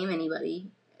don't blame anybody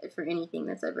for anything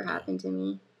that's ever Yeah. happened to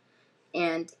me.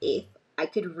 And if Mm-hmm. I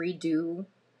could redo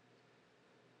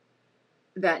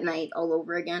that night all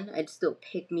over again, I'd still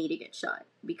pick me to get shot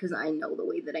because I know the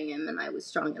way that I am, and I was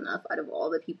strong enough out of all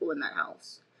the people in that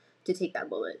house to take that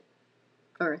bullet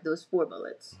or those 4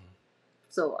 bullets.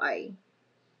 So I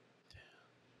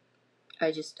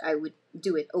would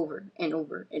do it over and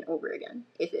over and over again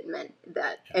if it meant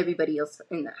that everybody else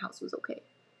in that house was okay.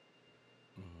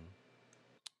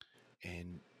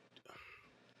 And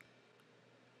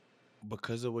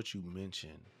because of what you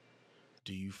mentioned,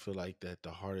 do you feel like that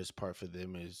the hardest part for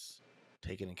them is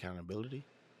taking accountability?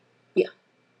 Yeah.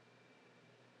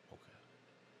 Okay.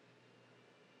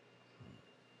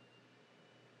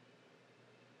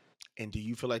 And do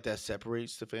you feel like that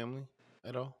separates the family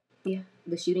at all? Yeah.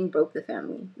 The shooting broke the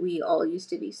family. We all used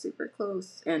to be super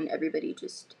close, and everybody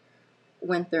just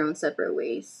went their own separate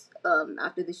ways.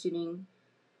 After the shooting,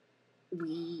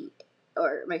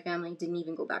 my family didn't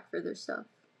even go back for their stuff.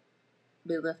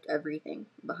 They left everything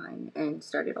behind and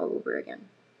started all over again.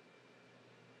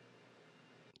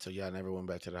 So y'all never went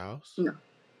back to the house? No.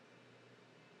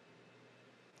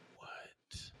 What?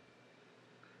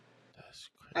 That's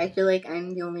crazy. I feel like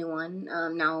I'm the only one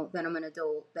now that I'm an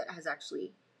adult that has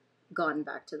actually gone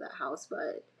back to that house.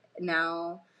 But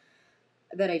now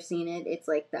that I've seen it, it's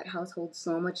like that house holds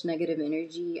so much negative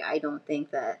energy. I don't think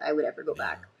that I would ever go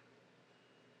back.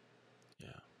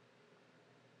 Yeah.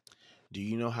 Do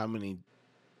you know how many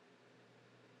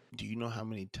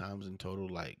times in total,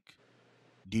 like,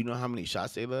 do you know how many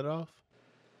shots they let off?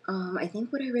 I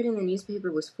think what I read in the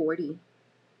newspaper was 40.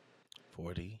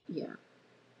 40? Yeah.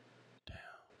 Damn.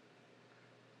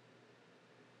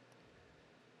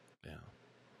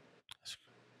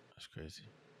 That's crazy.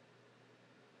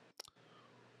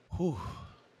 Whew.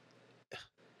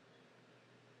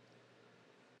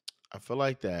 I feel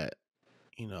like that,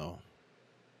 you know,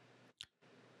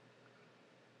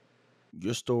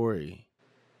 your story,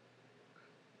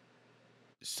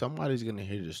 somebody's going to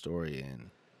hear the story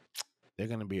and they're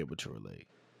going to be able to relate.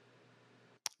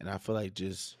 And I feel like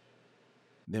just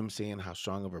them seeing how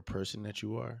strong of a person that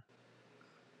you are,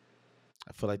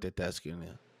 I feel like that's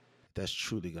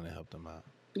truly going to help them out.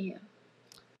 Yeah.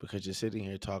 Because just sitting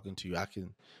here talking to you, I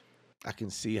can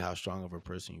see how strong of a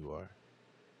person you are.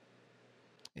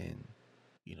 And,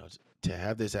 you know, to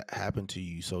have this happen to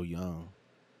you so young,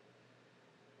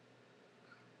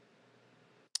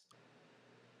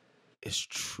 it's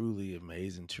truly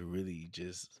amazing to really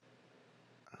just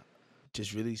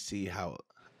really see how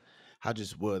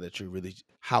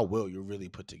well you're really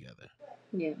put together.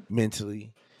 Yeah.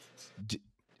 Mentally,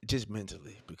 just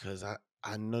mentally, because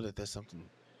I know that that's something,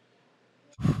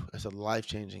 that's a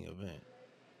life-changing event.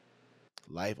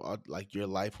 Like your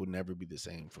life will never be the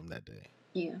same from that day.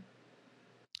 Yeah.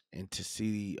 And to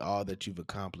see all that you've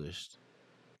accomplished,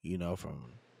 you know,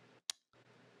 from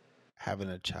having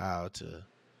a child to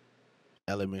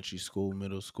elementary school,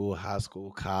 middle school, high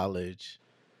school, college,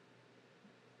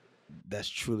 that's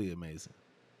truly amazing,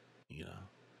 you know.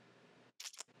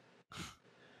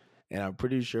 And I'm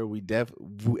pretty sure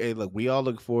hey, look, we all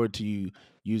look forward to you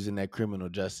using that criminal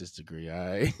justice degree, all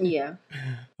right? Yeah.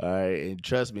 All right, and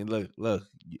trust me, look,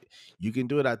 you can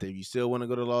do it out there. If you still want to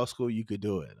go to law school, you could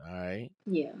do it, all right?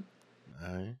 Yeah.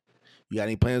 All right. You got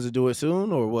any plans to do it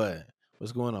soon or what?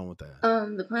 What's going on with that?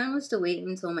 The plan was to wait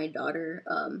until my daughter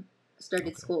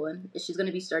started school, and she's going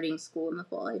to be starting school in the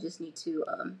fall. I just need to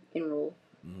enroll.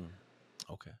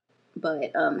 Okay.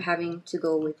 But having to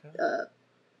go with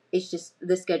it's just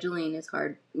the scheduling is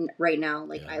hard right now.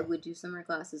 Like I would do summer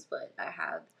classes, but I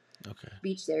have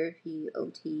speech therapy,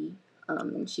 OT,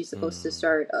 and she's supposed to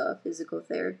start physical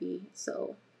therapy.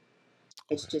 So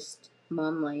it's just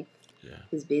mom life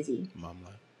is busy. Mom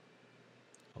life.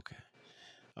 Okay.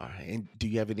 All right. And do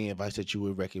you have any advice that you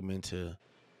would recommend to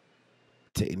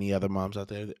any other moms out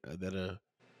there that are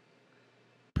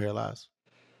paralyzed?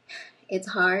 It's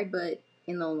hard, but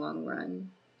in the long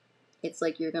run, it's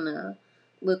like you're gonna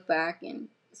look back and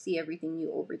see everything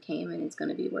you overcame, and it's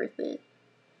gonna be worth it.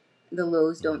 The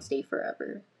lows don't stay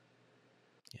forever.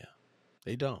 Yeah,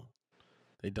 they don't.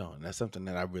 They don't. And that's something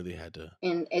that I really had to.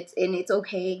 And it's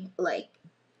okay, like,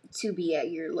 to be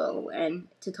at your low and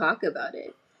to talk about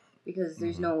it, because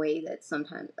there's no way that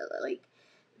sometimes, like,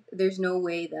 there's no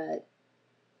way that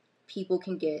people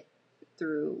can get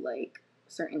through like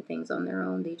certain things on their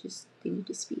own. They need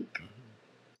to speak.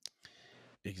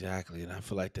 Exactly. And I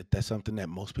feel like that's something that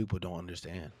most people don't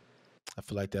understand. I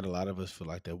feel like that a lot of us feel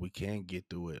like that we can't get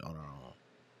through it on our own.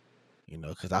 You know,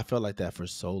 because I felt like that for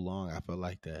so long. I felt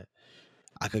like that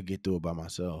I could get through it by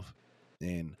myself.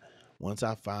 And once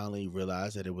I finally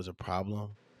realized that it was a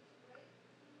problem,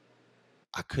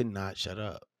 I could not shut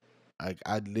up. Like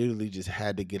I literally just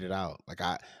had to get it out.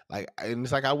 And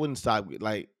it's like I wouldn't stop.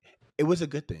 Like it was a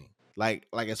good thing. Like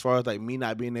as far as like me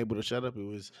not being able to shut up, it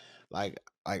was like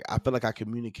I feel like I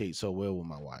communicate so well with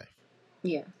my wife.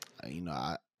 Yeah. You know,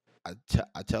 I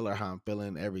tell her how I'm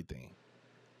feeling, everything,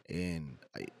 and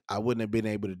I wouldn't have been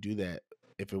able to do that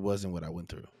if it wasn't what I went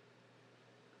through.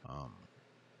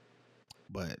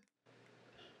 But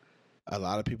a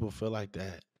lot of people feel like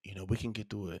that. You know, we can get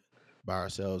through it by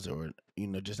ourselves, or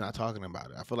just not talking about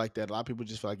it. I feel like that a lot of people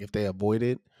just feel like if they avoid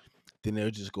it, then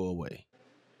they'll just go away.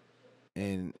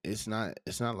 And it's not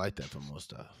like that for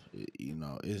most stuff.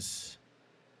 It's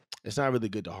not really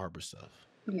good to harbor stuff.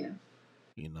 Yeah.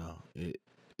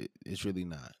 It's really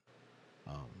not.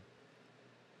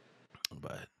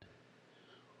 But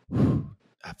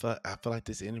I feel like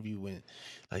this interview went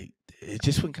like it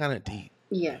just went kind of deep.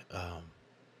 Yeah.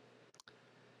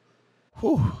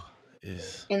 Whew,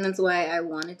 is And that's why I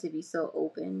wanted to be so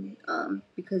open,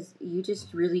 because you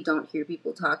just really don't hear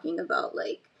people talking about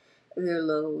like their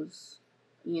lows,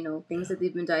 things that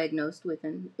they've been diagnosed with,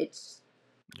 and it's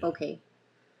okay.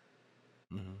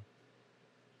 Mm-hmm.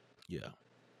 Yeah,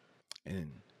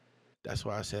 and that's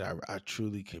why I said I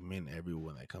truly commend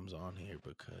everyone that comes on here,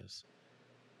 because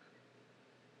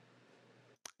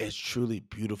it's truly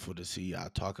beautiful to see y'all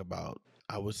talk about,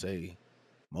 I would say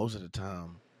most of the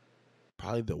time,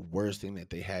 probably the worst thing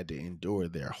that they had to endure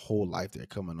their whole life. They're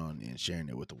coming on and sharing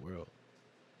it with the world.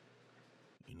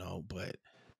 But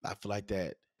I feel like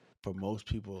that for most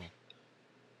people,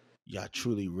 y'all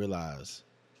truly realize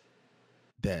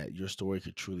that your story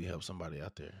could truly help somebody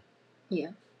out there. Yeah.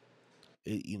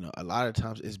 A lot of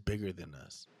times it's bigger than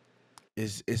us.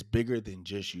 It's bigger than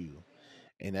just you.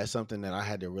 And that's something that I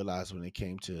had to realize when it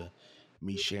came to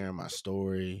me sharing my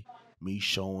story, me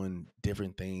showing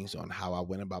different things on how I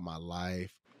went about my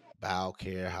life, bowel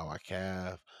care, how I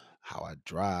calve, how I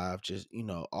drive, just,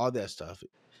 all that stuff.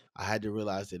 I had to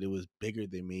realize that it was bigger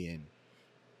than me. And,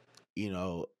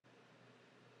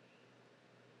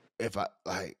 if I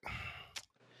like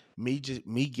me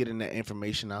getting that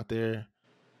information out there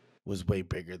was way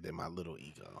bigger than my little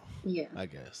ego. Yeah. I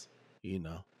guess,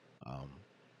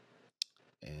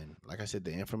 and like I said,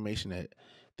 the information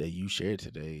that you shared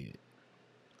today,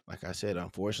 like I said,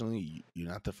 unfortunately, you're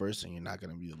not the first and you're not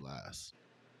going to be the last.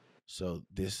 So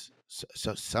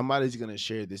somebody's going to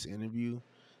share this interview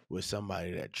with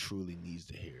somebody that truly needs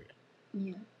to hear it.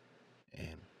 Yeah.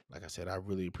 And like I said, I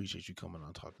really appreciate you coming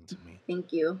on talking to me.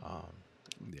 Thank you.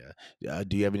 Yeah.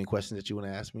 Do you have any questions that you want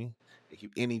to ask me?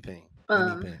 Anything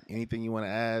you want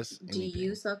to ask? Do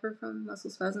you suffer from muscle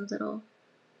spasms at all?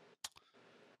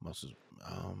 Muscles.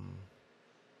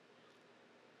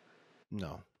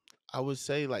 No, I would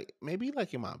say like maybe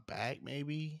like in my back,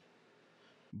 maybe,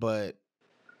 but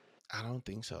I don't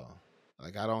think so.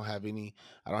 Like I don't have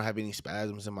any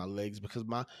spasms in my legs, because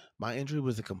my injury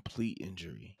was a complete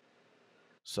injury.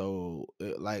 So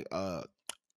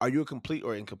are you a complete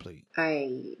or incomplete?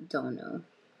 I don't know.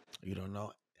 You don't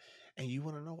know, and you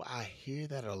want to know? I hear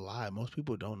that a lot. Most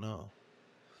people don't know,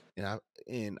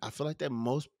 and I feel like that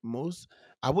most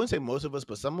I wouldn't say most of us,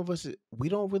 but some of us, we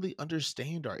don't really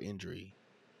understand our injury.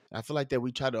 I feel like that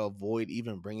we try to avoid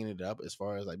even bringing it up, as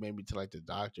far as like maybe to like the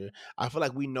doctor. I feel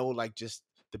like we know like just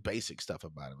the basic stuff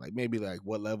about it, like maybe like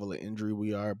what level of injury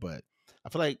we are, but I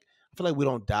feel like we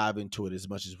don't dive into it as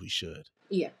much as we should.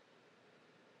 Yeah.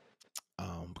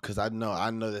 Because I know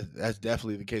that that's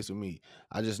definitely the case with me.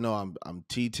 I just know I'm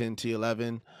T10,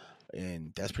 T11,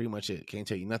 and that's pretty much it. Can't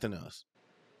tell you nothing else.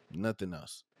 Nothing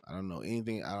else. I don't know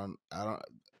anything. I don't.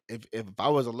 If I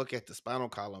was to look at the spinal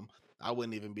column, I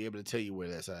wouldn't even be able to tell you where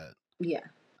that's at. Yeah.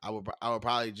 I would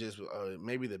probably just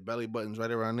maybe the belly button's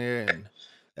right around there, and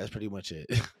that's pretty much it.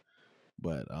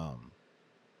 But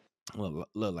look,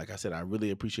 like I said, I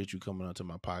really appreciate you coming onto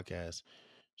my podcast,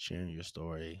 sharing your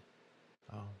story.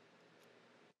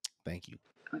 Thank you.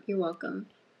 You're welcome.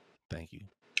 Thank you.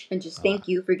 And just thank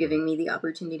you for giving me the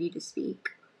opportunity to speak.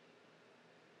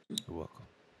 You're welcome.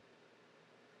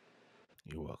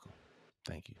 You're welcome.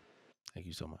 Thank you. Thank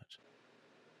you so much.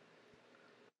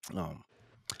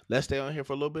 Let's stay on here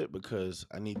for a little bit, because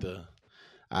I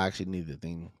actually need the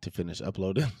thing to finish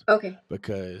uploading. Okay.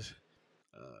 Because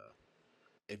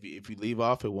if you leave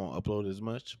off, it won't upload as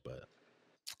much. But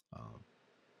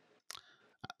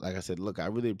like I said, look, I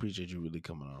really appreciate you really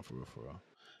coming on for real,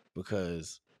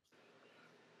 because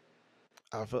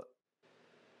I feel.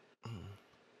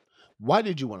 Why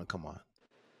did you want to come on?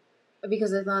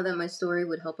 Because I thought that my story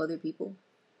would help other people.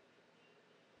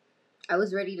 I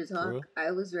was ready to talk.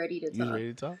 You was ready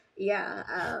to talk?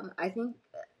 Yeah. I think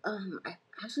I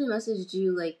actually messaged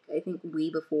you like I think way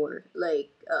before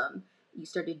you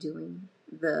started doing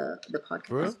the podcast.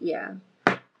 For real? Yeah.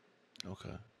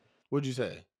 Okay. What'd you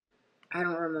say? I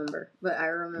don't remember, but I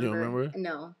You don't remember. remember?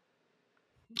 No,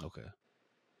 Okay.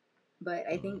 but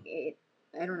I think it.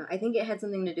 I don't know. I think it had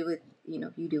something to do with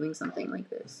you doing something like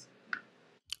this.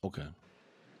 Okay.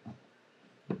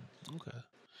 Okay.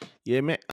 Yeah, man.